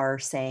that are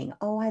saying,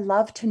 oh, I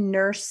love to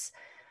nurse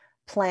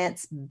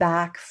plants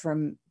back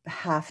from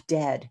half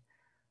dead.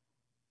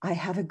 I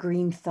have a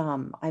green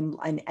thumb.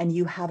 And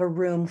you have a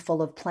room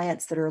full of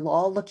plants that are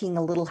all looking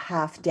a little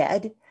half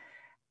dead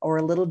or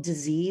a little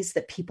disease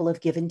that people have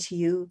given to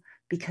you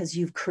because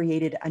you've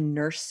created a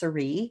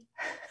nursery.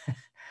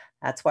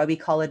 That's why we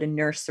call it a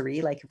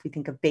nursery. Like if we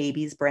think of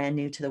babies brand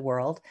new to the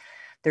world,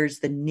 there's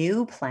the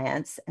new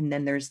plants, and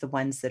then there's the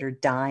ones that are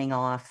dying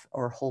off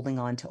or holding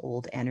on to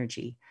old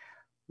energy.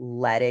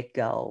 Let it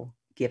go.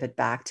 Give it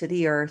back to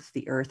the earth.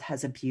 The earth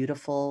has a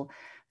beautiful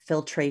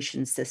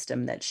filtration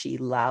system that she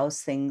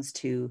allows things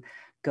to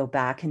go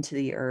back into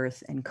the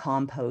earth and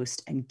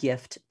compost and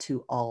gift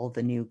to all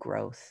the new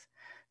growth.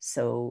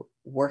 So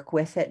work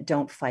with it.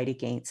 Don't fight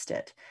against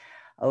it.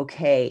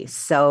 Okay.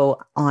 So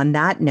on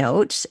that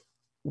note,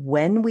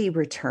 when we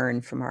return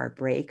from our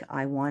break,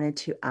 I wanted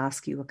to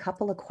ask you a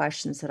couple of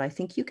questions that I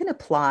think you can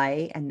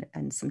apply,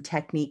 and some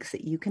techniques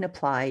that you can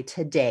apply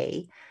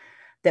today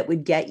that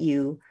would get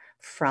you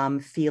from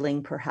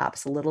feeling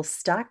perhaps a little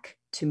stuck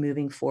to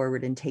moving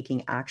forward and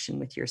taking action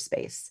with your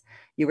space.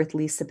 You're with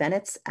Lisa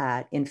Bennett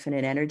at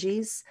Infinite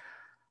Energies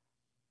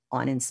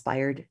on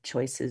Inspired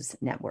Choices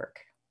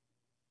Network.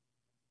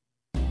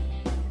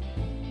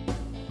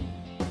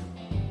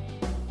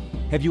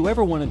 Have you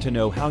ever wanted to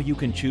know how you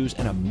can choose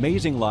an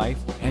amazing life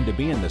and to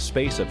be in the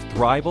space of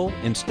thrival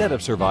instead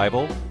of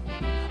survival?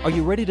 Are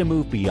you ready to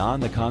move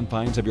beyond the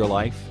confines of your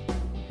life?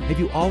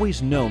 Have you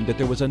always known that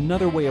there was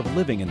another way of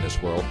living in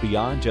this world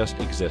beyond just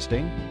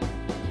existing?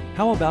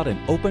 How about an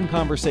open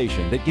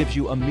conversation that gives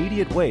you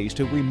immediate ways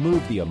to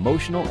remove the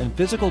emotional and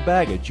physical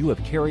baggage you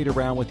have carried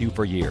around with you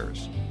for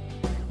years?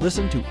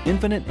 Listen to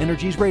Infinite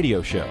Energies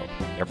Radio Show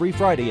every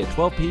Friday at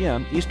 12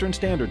 p.m. Eastern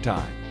Standard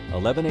Time,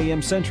 11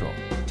 a.m. Central,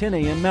 10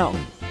 a.m.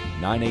 Mountain,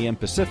 9 a.m.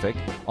 Pacific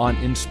on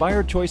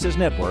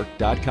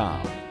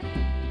InspiredChoicesNetwork.com.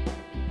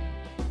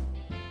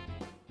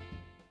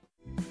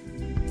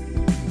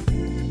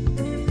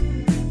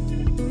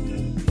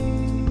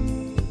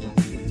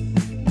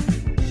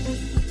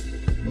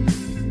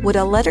 Would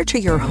a letter to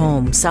your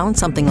home sound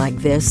something like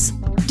this?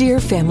 Dear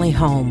Family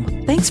Home,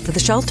 thanks for the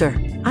shelter.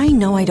 I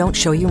know I don't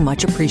show you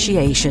much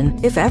appreciation,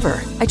 if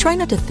ever. I try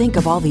not to think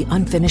of all the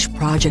unfinished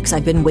projects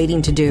I've been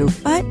waiting to do,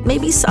 but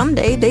maybe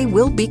someday they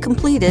will be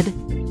completed.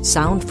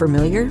 Sound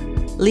familiar?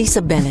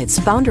 Lisa Bennett,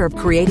 founder of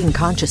Creating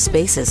Conscious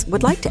Spaces,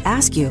 would like to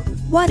ask you,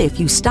 what if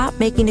you stopped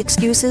making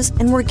excuses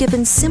and were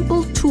given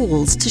simple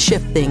tools to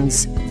shift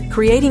things?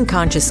 Creating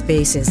Conscious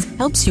Spaces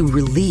helps you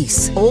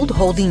release old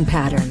holding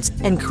patterns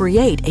and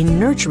create a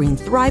nurturing,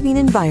 thriving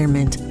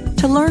environment.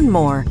 To learn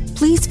more,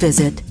 please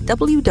visit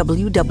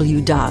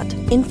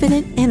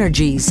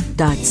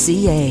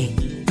www.infiniteenergies.ca.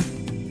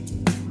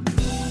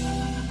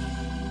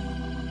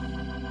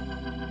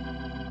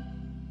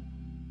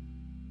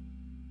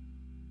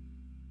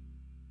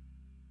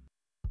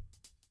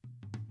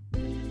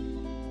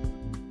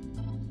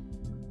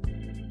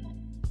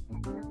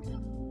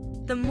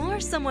 The more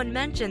someone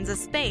mentions a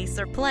space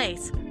or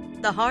place,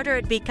 the harder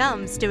it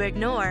becomes to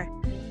ignore.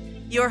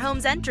 Your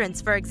home's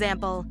entrance, for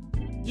example.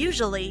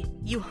 Usually,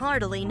 you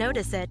hardly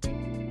notice it.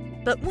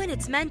 But when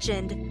it's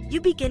mentioned,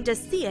 you begin to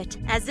see it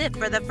as if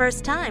for the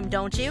first time,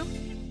 don't you?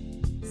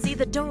 See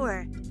the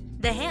door,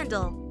 the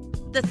handle,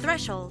 the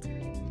threshold.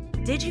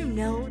 Did you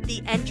know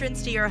the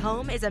entrance to your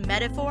home is a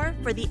metaphor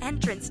for the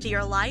entrance to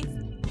your life?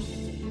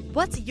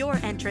 What's your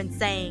entrance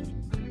saying,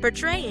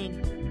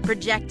 portraying,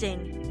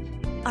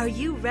 projecting? Are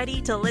you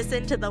ready to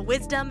listen to the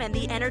wisdom and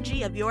the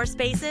energy of your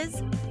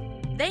spaces?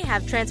 They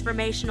have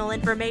transformational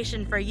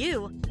information for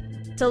you.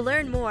 To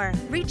learn more,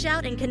 reach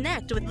out and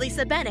connect with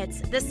Lisa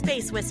Bennett's The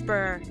Space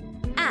Whisperer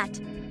at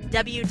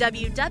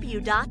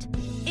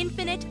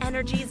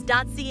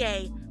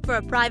www.infiniteenergies.ca for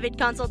a private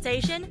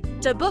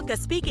consultation, to book a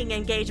speaking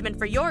engagement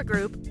for your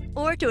group,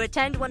 or to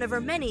attend one of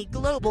her many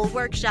global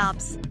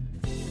workshops.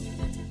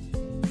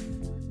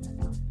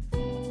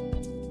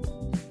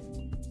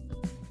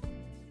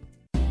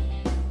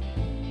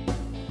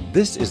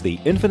 This is the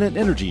Infinite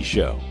Energy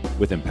Show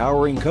with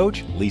empowering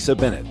coach Lisa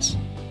Bennett.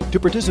 To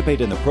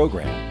participate in the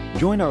program,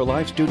 join our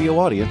live studio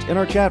audience in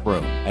our chat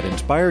room at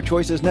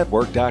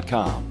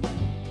inspirechoicesnetwork.com.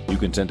 You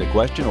can send a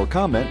question or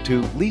comment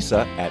to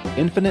Lisa at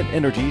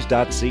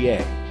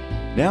infiniteenergies.ca.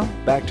 Now,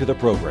 back to the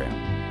program.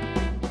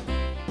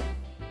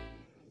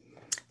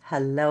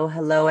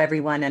 Hello,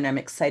 everyone, and I'm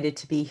excited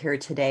to be here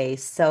today.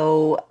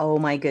 So, oh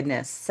my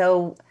goodness.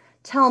 So,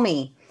 tell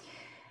me,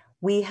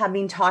 we have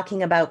been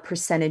talking about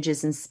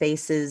percentages and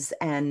spaces,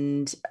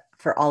 and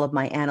for all of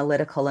my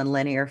analytical and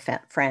linear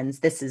friends,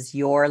 this is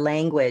your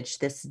language.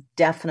 This is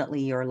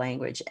definitely your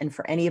language. And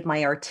for any of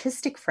my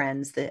artistic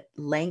friends, the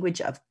language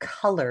of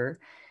color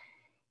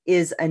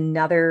is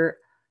another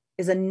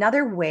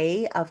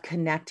way of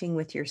connecting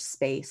with your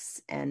space.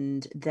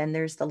 And then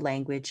there's the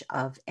language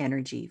of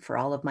energy for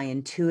all of my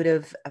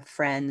intuitive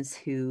friends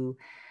who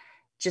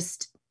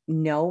just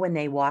know when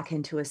they walk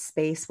into a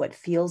space what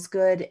feels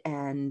good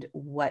and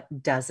what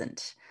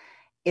doesn't.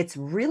 It's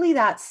really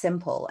that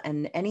simple.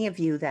 And any of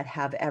you that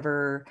have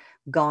ever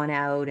gone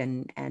out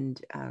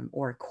and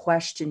or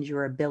questioned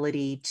your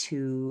ability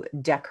to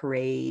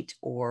decorate,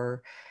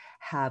 or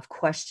have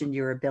questioned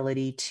your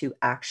ability to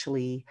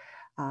actually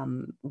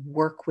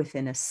work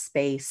within a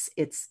space,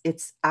 it's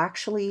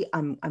actually,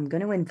 I'm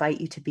going to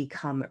invite you to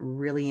become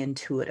really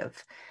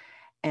intuitive.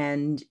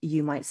 And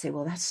you might say,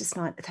 well, that's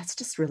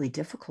just really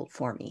difficult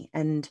for me.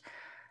 And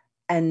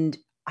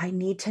I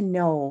need to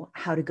know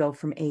how to go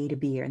from A to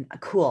B. And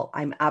cool,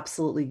 I'm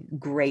absolutely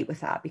great with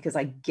that, because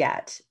I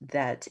get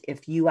that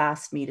if you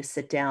asked me to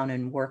sit down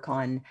and work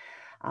on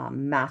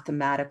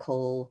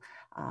mathematical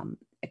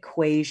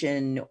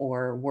equation,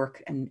 or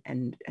work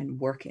and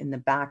work in the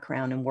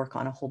background and work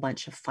on a whole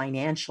bunch of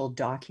financial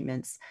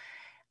documents,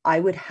 I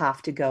would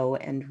have to go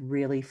and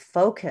really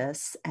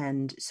focus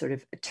and sort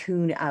of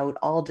tune out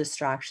all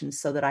distractions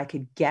so that I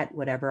could get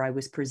whatever I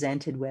was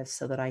presented with,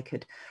 so that I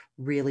could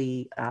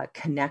really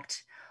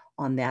connect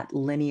on that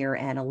linear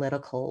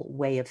analytical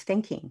way of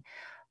thinking.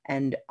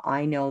 And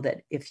I know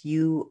that if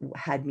you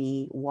had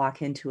me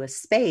walk into a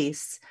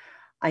space,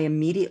 I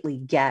immediately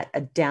get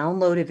a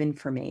download of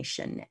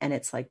information, and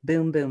it's like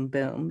boom, boom,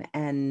 boom.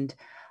 And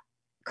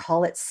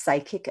call it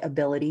psychic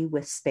ability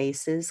with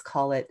spaces,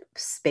 call it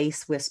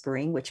space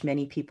whispering, which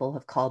many people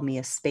have called me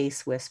a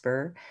space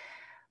whisperer.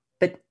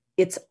 But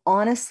it's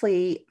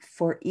honestly,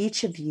 for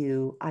each of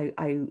you,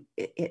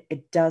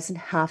 it doesn't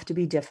have to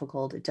be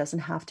difficult. It doesn't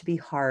have to be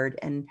hard.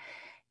 And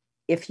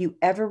if you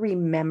ever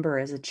remember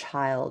as a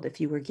child,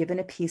 if you were given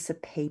a piece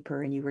of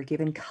paper and you were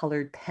given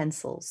colored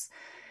pencils,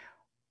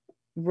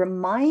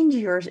 remind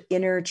your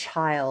inner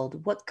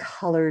child, what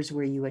colors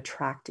were you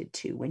attracted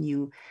to when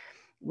you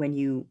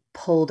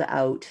pulled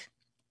out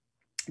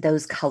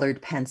those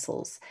colored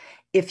pencils?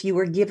 If you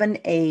were given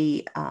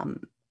a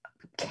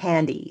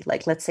candy,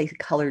 like let's say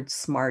colored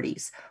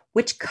Smarties,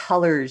 which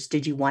colors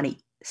did you want to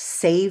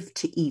save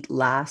to eat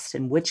last,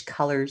 and which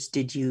colors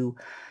did you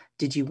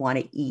want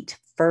to eat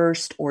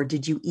first, or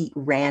did you eat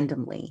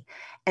randomly?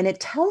 And it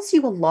tells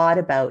you a lot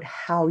about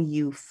how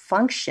you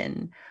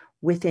function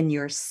within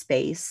your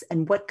space,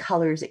 and what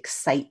colors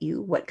excite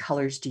you? What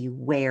colors do you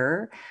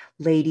wear?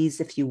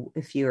 Ladies,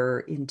 if you're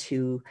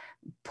into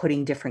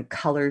putting different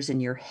colors in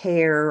your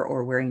hair,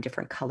 or wearing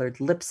different colored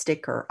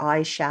lipstick or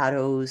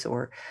eyeshadows,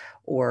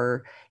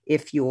 or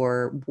if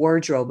your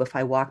wardrobe, if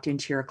I walked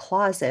into your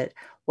closet,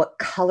 what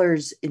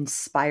colors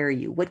inspire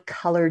you? What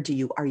color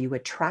are you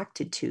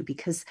attracted to?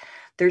 Because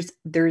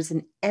there's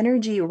an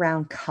energy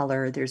around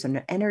color. There's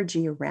an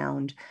energy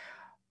around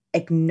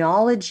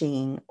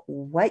acknowledging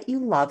what you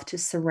love to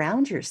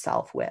surround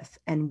yourself with,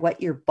 and what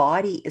your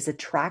body is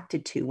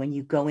attracted to when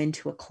you go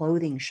into a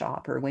clothing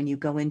shop, or when you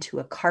go into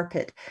a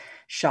carpet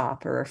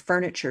shop or a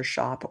furniture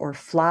shop, or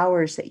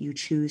flowers that you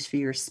choose for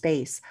your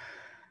space.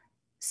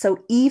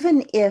 So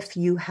even if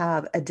you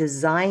have a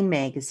design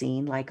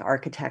magazine like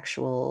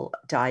Architectural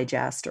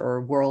Digest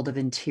or World of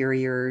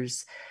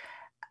Interiors,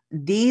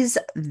 these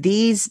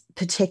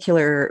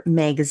particular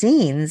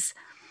magazines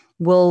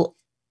will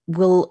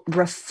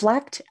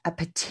reflect a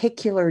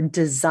particular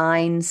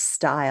design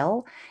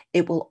style.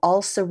 It will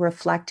also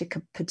reflect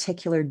a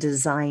particular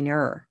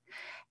designer.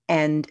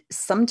 And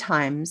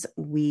sometimes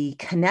we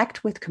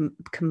connect with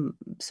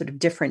sort of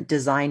different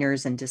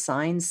designers and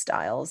design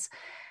styles.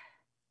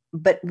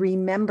 But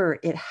remember,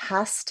 it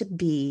has to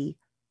be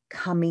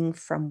coming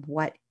from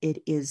what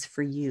it is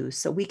for you.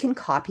 So we can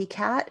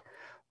copycat.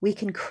 We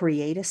can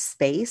create a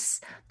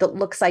space that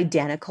looks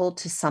identical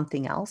to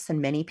something else.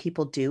 And many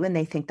people do, and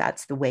they think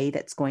that's the way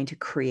that's going to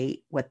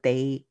create what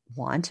they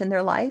want in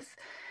their life.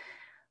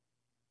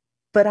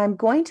 But I'm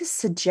going to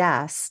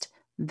suggest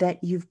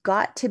that you've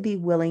got to be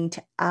willing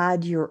to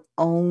add your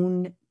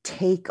own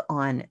take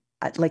on,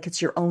 like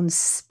it's your own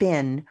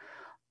spin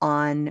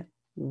on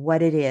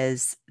what it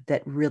is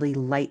that really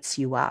lights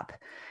you up.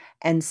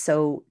 And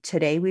so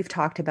today we've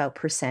talked about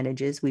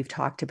percentages. We've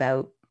talked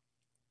about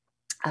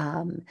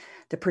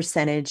the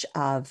percentage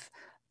of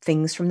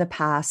things from the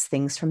past,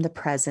 things from the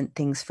present,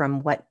 things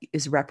from what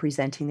is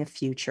representing the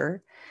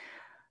future.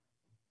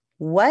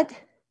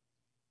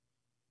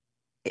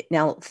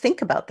 Now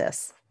think about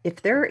this.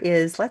 If there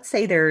is, let's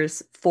say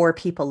there's 4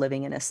 people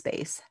living in a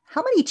space,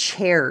 how many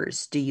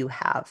chairs do you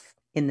have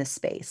in the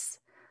space?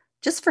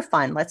 Just for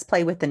fun, let's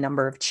play with the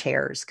number of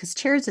chairs, because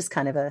chairs is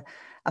kind of a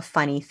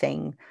funny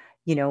thing.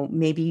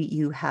 Maybe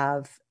you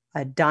have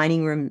a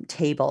dining room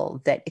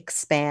table that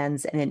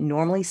expands and it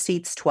normally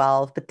seats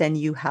 12, but then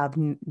you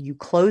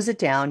close it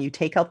down, you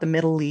take out the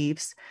middle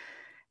leaves,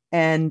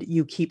 and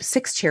you keep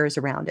 6 chairs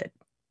around it.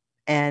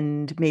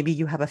 And maybe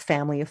you have a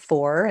family of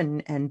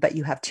 4, but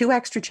you have 2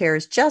 extra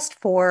chairs just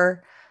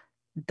for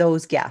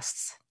those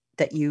guests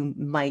that you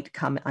might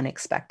come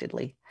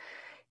unexpectedly.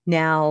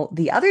 Now,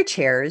 the other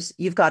chairs,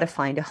 you've got to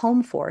find a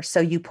home for. So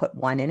you put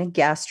one in a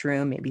guest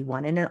room, maybe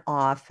one in an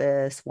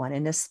office, one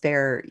in a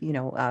spare,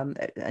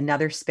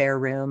 another spare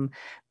room,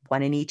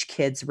 one in each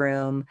kid's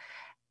room,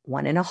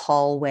 one in a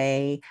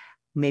hallway,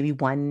 maybe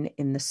one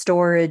in the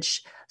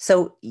storage.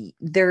 So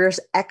there's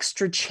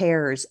extra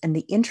chairs. And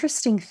the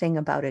interesting thing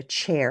about a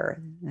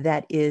chair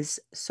that is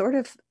sort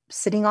of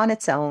sitting on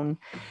its own,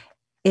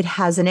 it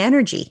has an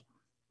energy.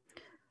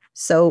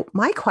 So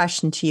my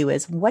question to you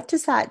is, what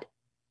does that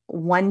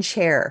one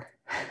chair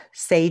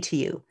say to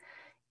you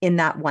in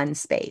that one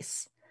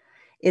space?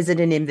 Is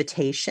it an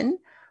invitation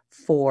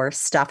for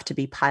stuff to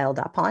be piled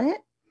up on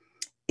it?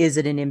 Is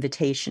it an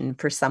invitation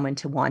for someone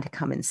to want to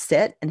come and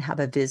sit and have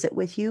a visit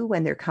with you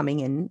when they're coming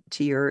in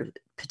to your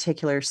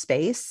particular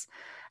space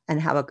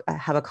and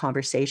have a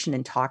conversation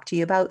and talk to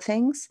you about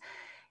things?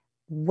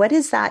 What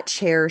does that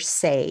chair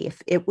say?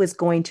 If it was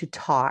going to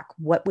talk,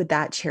 what would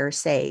that chair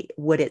say?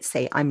 Would it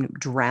say, I'm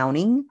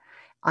drowning?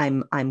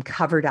 I'm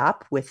covered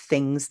up with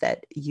things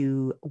that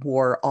you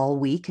wore all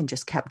week and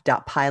just kept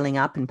piling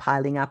up and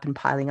piling up and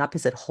piling up?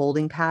 Is it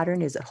holding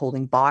pattern? Is it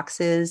holding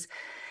boxes?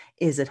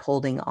 Is it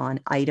holding on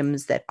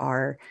items that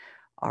are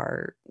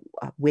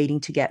waiting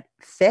to get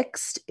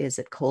fixed? Is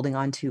it holding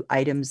on to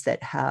items that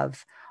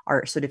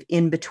are sort of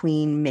in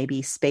between,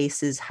 maybe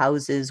spaces,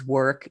 houses,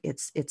 work?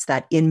 It's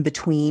that in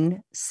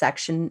between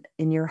section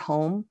in your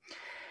home.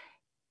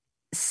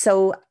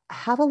 So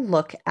have a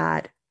look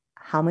at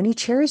how many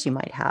chairs you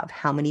might have,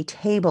 how many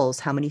tables,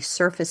 how many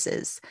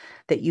surfaces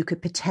that you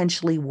could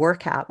potentially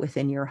work at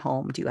within your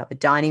home. Do you have a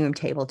dining room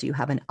table? Do you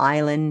have an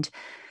island?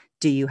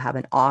 Do you have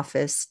an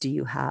office? Do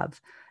you have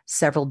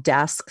several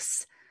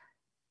desks?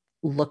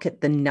 Look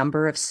at the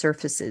number of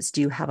surfaces.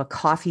 Do you have a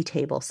coffee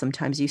table?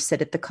 Sometimes you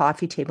sit at the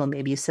coffee table.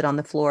 Maybe you sit on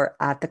the floor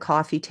at the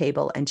coffee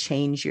table and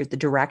change the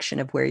direction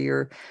of where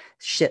you're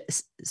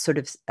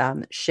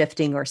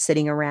shifting or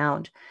sitting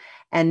around.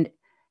 And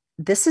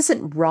this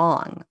isn't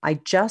wrong. I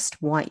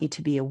just want you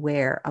to be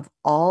aware of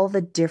all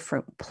the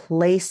different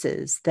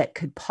places that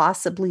could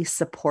possibly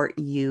support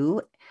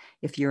you.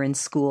 If you're in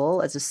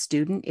school as a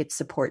student, it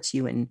supports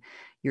you in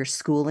your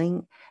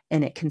schooling,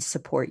 and it can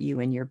support you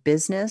in your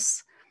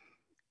business.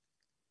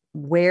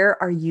 Where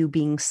are you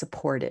being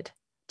supported?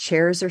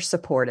 Chairs are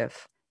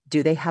supportive.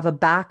 Do they have a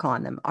back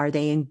on them? Are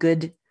they in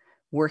good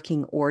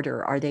working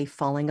order? Are they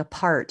falling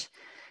apart?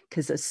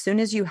 Because as soon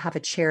as you have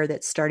a chair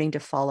that's starting to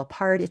fall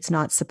apart, it's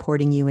not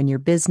supporting you in your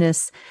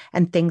business,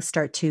 and things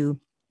start to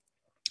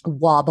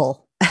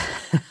wobble.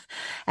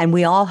 And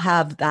we all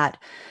have that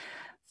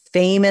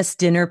famous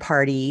dinner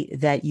party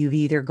that you've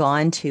either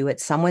gone to at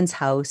someone's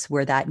house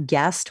where that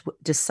guest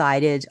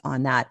decided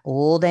on that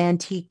old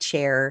antique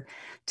chair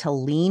to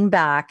lean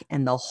back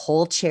and the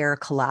whole chair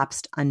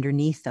collapsed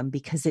underneath them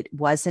because it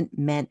wasn't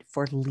meant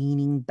for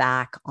leaning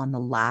back on the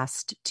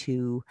last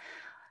two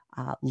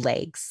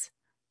legs.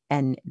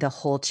 And the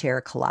whole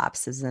chair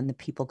collapses, and the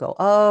people go,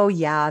 "Oh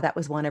yeah, that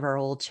was one of our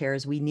old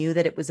chairs. We knew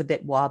that it was a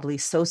bit wobbly.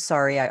 So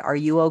sorry. Are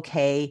you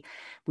okay?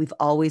 We've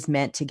always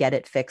meant to get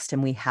it fixed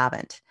and we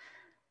haven't."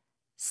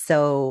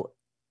 So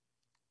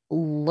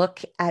look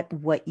at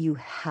what you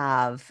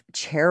have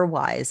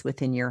chair-wise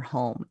within your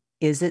home.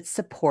 Is it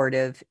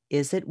supportive?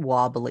 Is it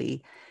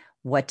wobbly?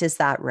 What does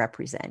that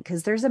represent?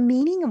 Because there's a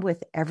meaning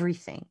with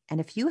everything. And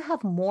if you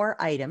have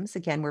more items,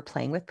 again, we're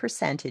playing with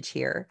percentage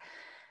here,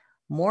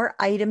 more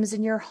items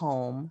in your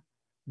home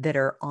that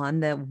are on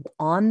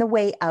the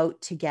way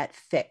out to get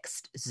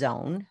fixed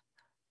zone,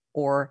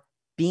 or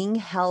being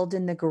held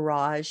in the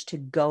garage to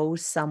go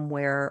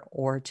somewhere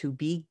or to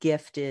be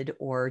gifted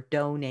or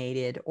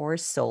donated or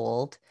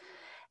sold.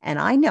 And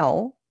I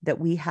know that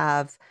we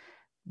have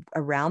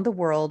around the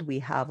world, we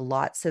have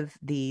lots of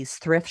these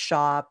thrift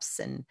shops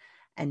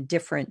and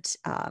different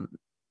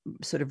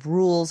sort of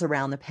rules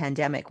around the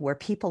pandemic where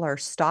people are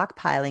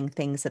stockpiling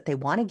things that they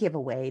want to give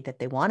away, that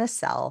they want to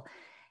sell,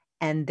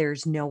 and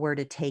there's nowhere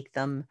to take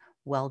them.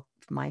 Well,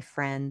 my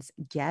friends,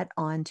 get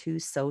onto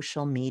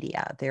social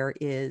media.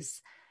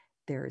 There's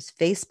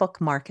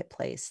Facebook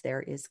Marketplace,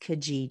 there is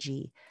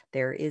Kijiji,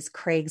 there is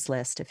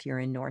Craigslist if you're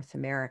in North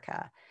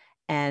America,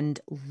 and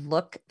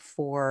look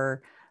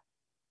for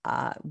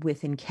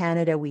within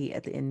Canada,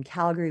 in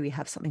Calgary, we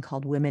have something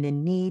called Women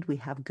in Need. We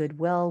have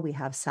Goodwill. We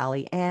have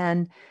Sally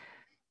Ann.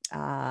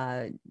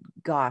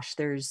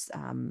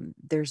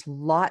 There's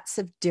lots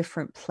of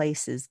different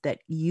places that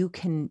you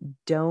can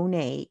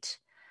donate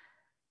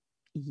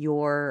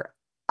your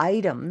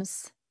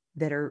items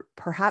that are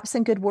perhaps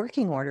in good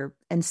working order,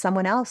 and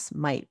someone else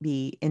might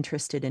be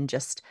interested in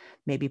just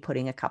maybe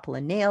putting a couple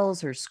of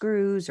nails or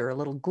screws or a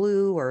little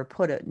glue or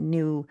put a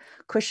new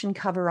cushion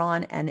cover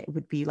on, and it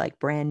would be like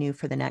brand new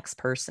for the next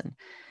person.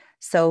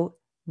 So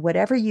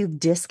whatever you've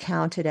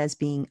discounted as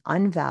being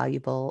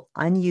unvaluable,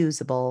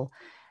 unusable,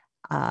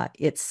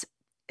 it's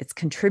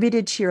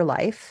contributed to your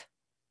life,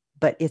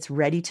 but it's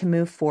ready to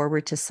move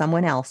forward to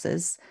someone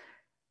else's,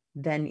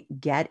 then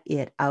get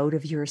it out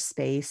of your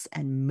space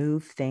and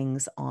move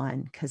things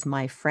on. Because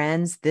my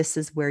friends, this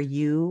is where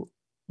you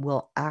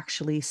will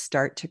actually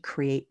start to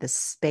create the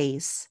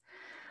space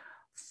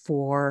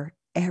for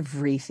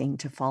everything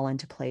to fall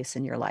into place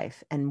in your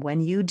life. And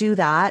when you do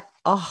that,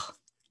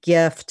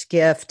 gift.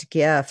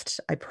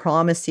 I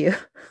promise you.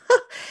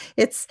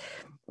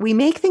 We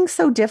make things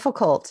so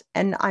difficult.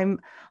 And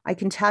I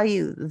can tell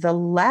you, the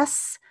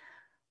less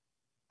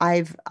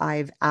I've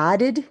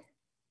added,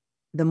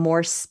 the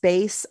more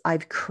space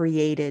I've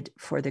created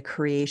for the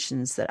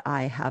creations that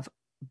I have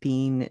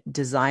been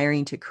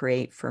desiring to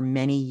create for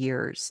many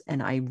years.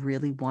 And I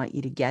really want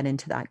you to get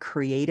into that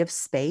creative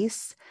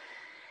space.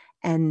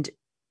 And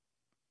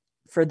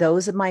for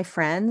those of my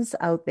friends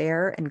out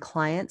there and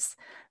clients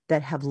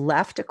that have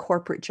left a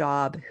corporate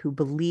job, who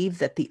believe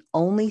that the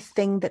only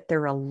thing that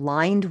they're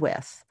aligned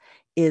with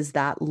is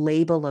that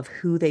label of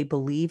who they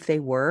believe they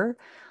were,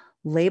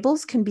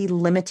 labels can be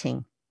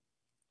limiting.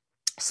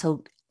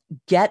 So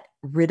get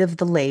rid of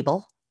the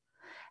label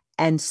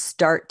and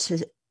start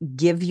to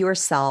give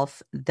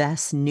yourself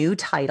this new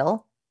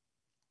title.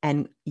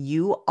 And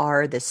you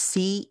are the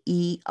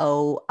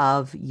CEO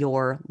of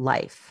your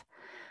life.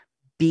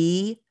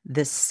 Be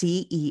the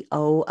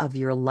CEO of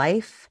your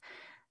life.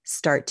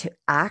 Start to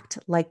act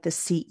like the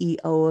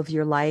CEO of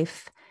your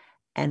life.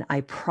 And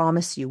I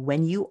promise you,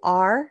 when you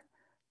are,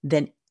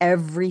 then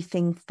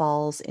everything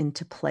falls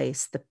into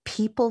place. The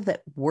people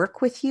that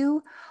work with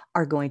you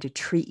are going to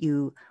treat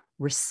you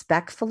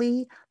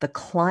respectfully. The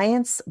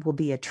clients will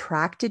be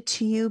attracted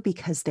to you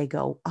because they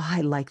go,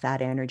 I like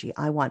that energy.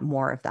 I want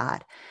more of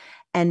that.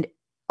 And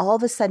all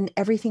of a sudden,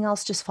 everything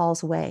else just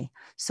falls away.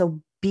 So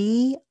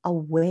be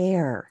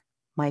aware,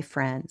 my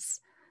friends.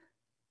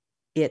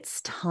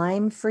 It's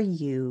time for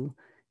you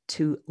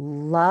to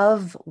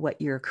love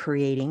what you're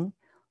creating.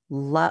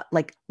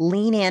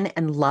 Lean in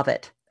and love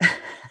it.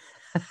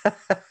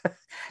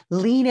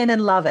 Lean in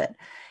and love it.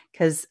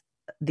 Because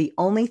the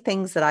only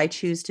things that I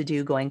choose to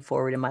do going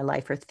forward in my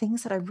life are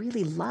things that I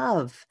really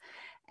love.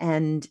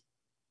 And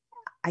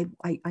I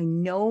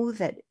know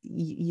that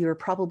you're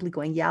probably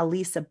going, yeah,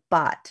 Lisa,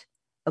 but.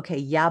 Okay,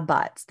 yeah,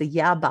 buts, the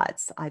yeah,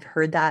 buts. I've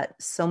heard that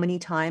so many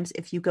times.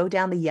 If you go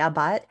down the yeah,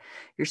 but,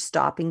 you're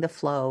stopping the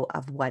flow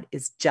of what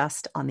is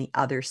just on the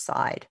other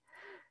side.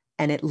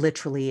 And it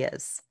literally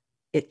is.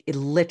 It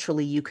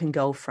literally, you can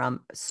go from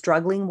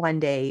struggling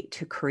one day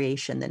to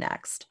creation the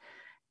next.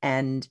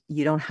 And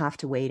you don't have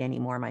to wait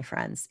anymore, my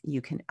friends. You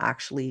can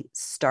actually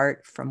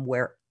start from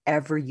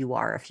wherever you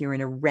are. If you're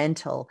in a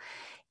rental,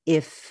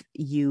 if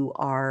you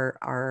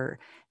are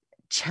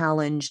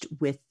challenged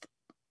with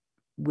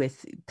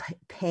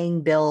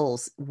paying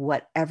bills,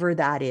 whatever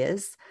that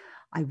is,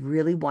 I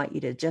really want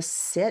you to just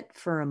sit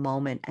for a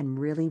moment and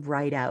really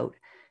write out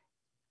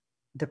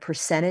the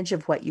percentage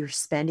of what you're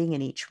spending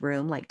in each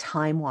room, like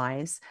time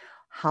wise,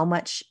 how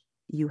much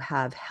you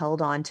have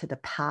held on to the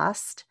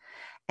past.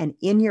 And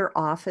in your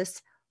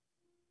office,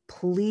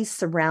 please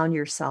surround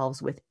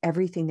yourselves with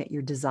everything that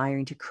you're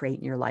desiring to create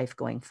in your life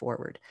going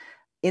forward.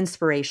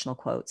 Inspirational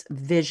quotes,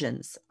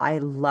 visions. I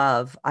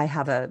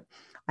have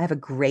a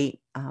great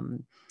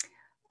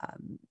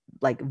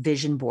like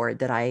vision board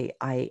that I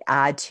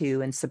add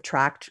to and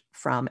subtract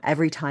from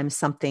every time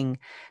something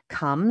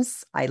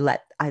comes. I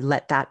let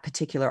that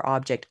particular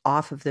object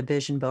off of the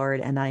vision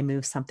board and I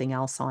move something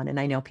else on. And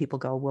I know people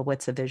go, well,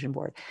 what's a vision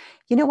board?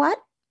 You know what?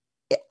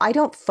 I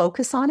don't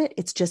focus on it.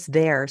 It's just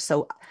there.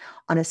 So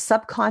on a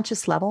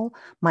subconscious level,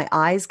 my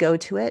eyes go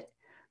to it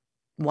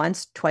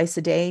once, twice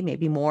a day,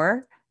 maybe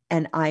more.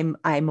 And I'm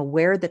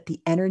aware that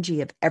the energy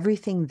of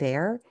everything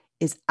there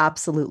is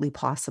absolutely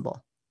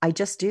possible. I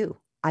just do.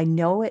 I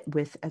know it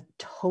with a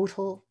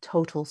total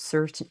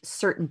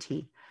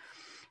certainty.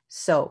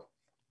 So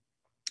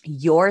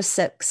your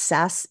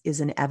success is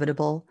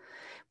inevitable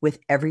with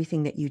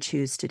everything that you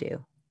choose to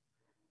do.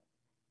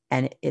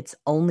 And it's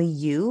only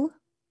you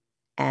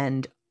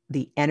and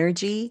the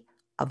energy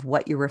of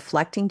what you're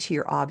reflecting to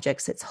your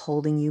objects that's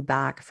holding you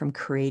back from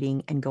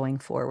creating and going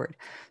forward.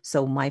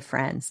 So my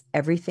friends,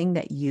 everything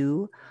that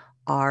you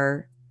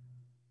are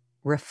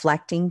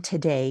reflecting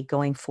today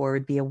going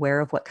forward, be aware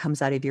of what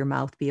comes out of your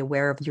mouth, be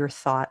aware of your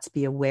thoughts,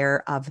 be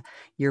aware of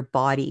your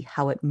body,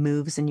 how it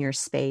moves in your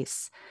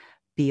space,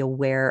 be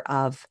aware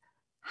of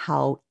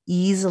how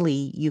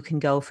easily you can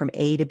go from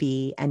A to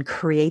B and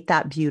create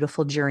that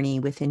beautiful journey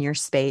within your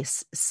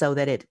space so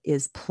that it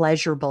is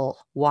pleasurable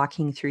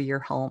walking through your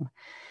home.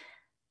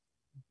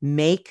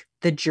 Make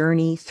the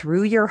journey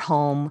through your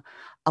home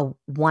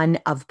one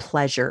of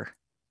pleasure,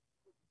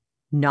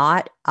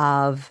 not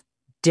of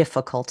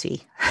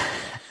difficulty.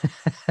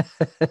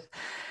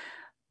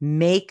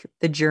 Make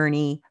the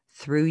journey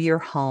through your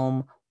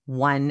home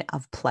one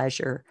of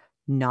pleasure,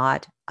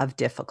 not of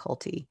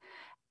difficulty.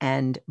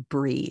 And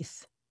breathe.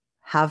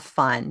 Have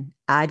fun.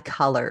 Add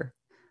color.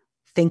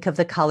 Think of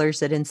the colors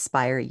that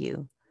inspire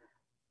you.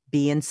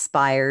 Be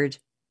inspired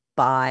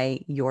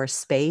by your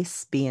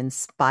space. Be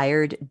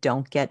inspired.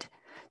 Don't get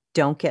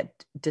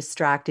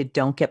distracted.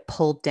 Don't get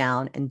pulled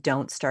down, and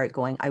don't start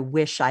going, I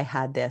wish I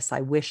had this.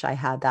 I wish I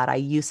had that. I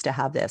used to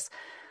have this.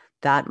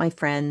 That, my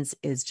friends,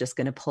 is just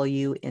going to pull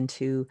you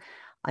into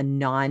a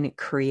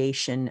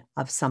non-creation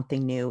of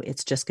something new.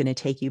 It's just going to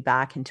take you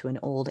back into an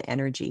old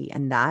energy.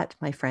 And that,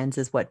 my friends,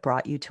 is what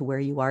brought you to where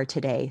you are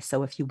today.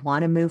 So if you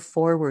want to move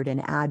forward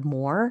and add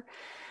more,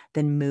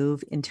 then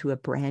move into a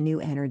brand new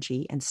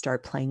energy and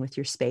start playing with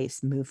your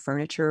space. Move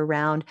furniture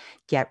around,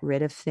 get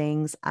rid of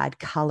things, add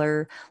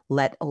color,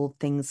 let old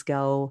things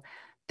go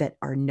that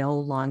are no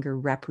longer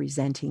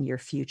representing your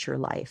future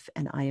life.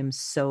 And I am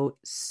so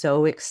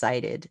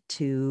excited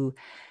to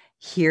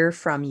hear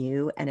from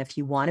you. And if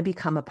you want to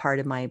become a part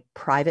of my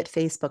private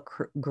Facebook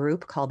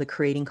group called the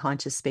Creating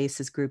Conscious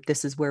Spaces group,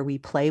 this is where we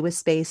play with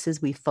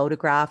spaces. We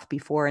photograph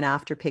before and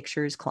after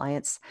pictures.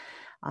 Clients,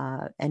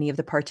 any of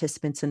the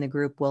participants in the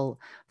group will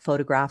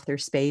photograph their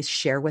space,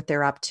 share what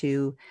they're up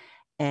to,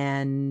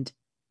 and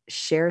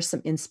share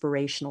some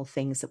inspirational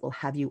things that will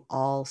have you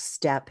all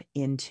step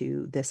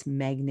into this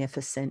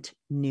magnificent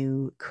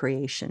new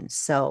creation.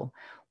 So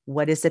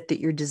what is it that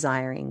you're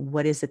desiring?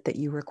 What is it that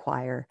you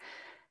require?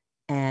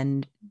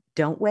 And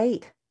don't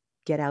wait.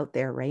 Get out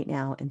there right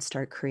now and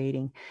start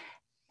creating.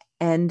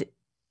 And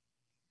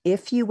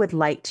if you would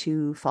like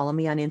to follow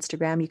me on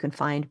Instagram, you can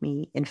find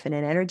me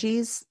Infinite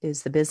Energies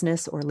is the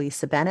business, or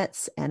Lisa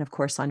Bennett's. And of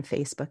course on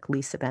Facebook,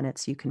 Lisa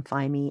Bennett's, you can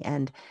find me.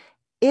 And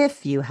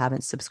if you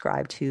haven't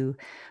subscribed to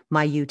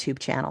my YouTube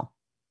channel,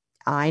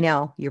 I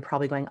know you're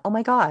probably going, oh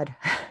my God,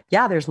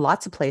 yeah, there's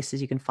lots of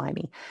places you can find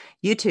me.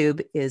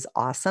 YouTube is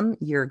awesome.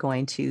 You're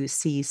going to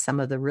see some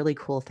of the really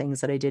cool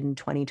things that I did in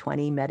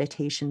 2020,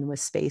 meditation with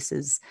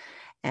spaces.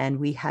 And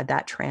we had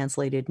that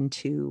translated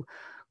into,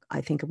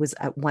 I think it was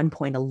at one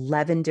point,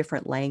 11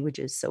 different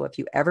languages. So if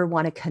you ever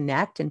want to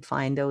connect and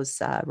find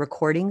those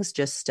recordings,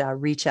 just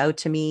reach out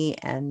to me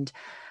and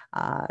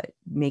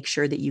make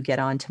sure that you get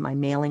onto my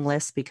mailing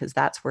list, because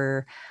that's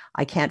where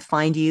I can't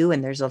find you.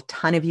 And there's a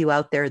ton of you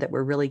out there that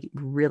were really,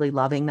 really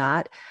loving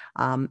that.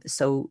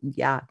 So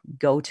yeah,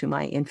 go to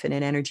my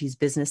Infinite Energies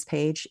business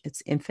page.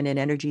 It's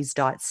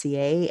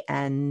infiniteenergies.ca.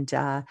 And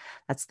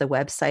that's the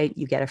website.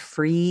 You get a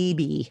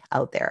freebie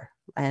out there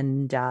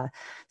and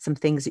some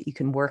things that you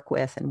can work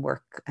with and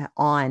work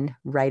on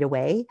right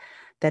away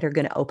that are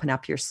going to open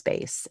up your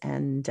space.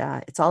 And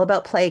it's all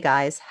about play,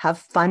 guys. Have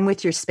fun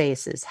with your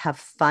spaces, have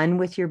fun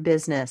with your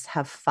business,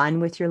 have fun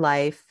with your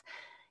life,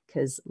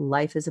 because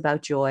life is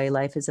about joy,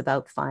 life is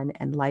about fun,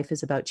 and life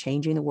is about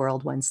changing the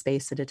world one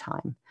space at a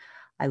time.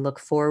 I look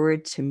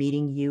forward to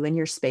meeting you in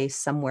your space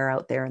somewhere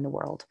out there in the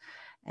world,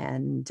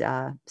 and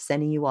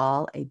sending you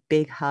all a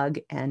big hug,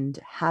 and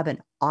have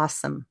an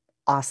awesome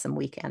awesome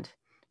weekend.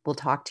 We'll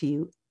talk to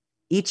you,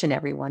 each and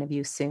every one of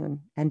you,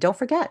 soon. And don't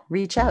forget,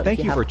 reach out. Thank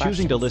if you have for questions.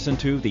 choosing to listen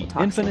to the We'll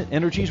talk Infinite soon.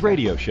 Energies Take care.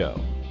 radio show.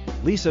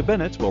 Lisa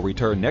Bennett will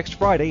return next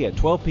Friday at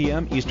 12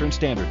 p.m. Eastern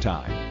Standard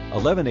Time,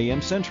 11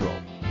 a.m. Central,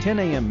 10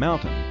 a.m.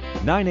 Mountain,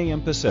 9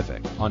 a.m.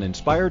 Pacific on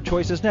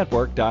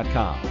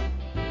InspiredChoicesNetwork.com.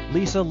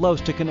 Lisa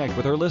loves to connect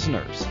with her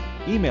listeners.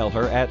 Email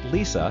her at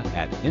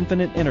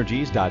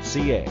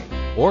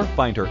lisa@infiniteenergies.ca or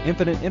find her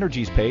Infinite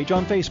Energies page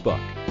on Facebook.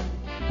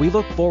 We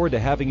look forward to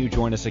having you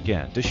join us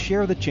again to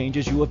share the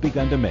changes you have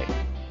begun to make.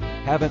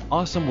 Have an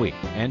awesome week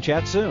and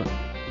chat soon.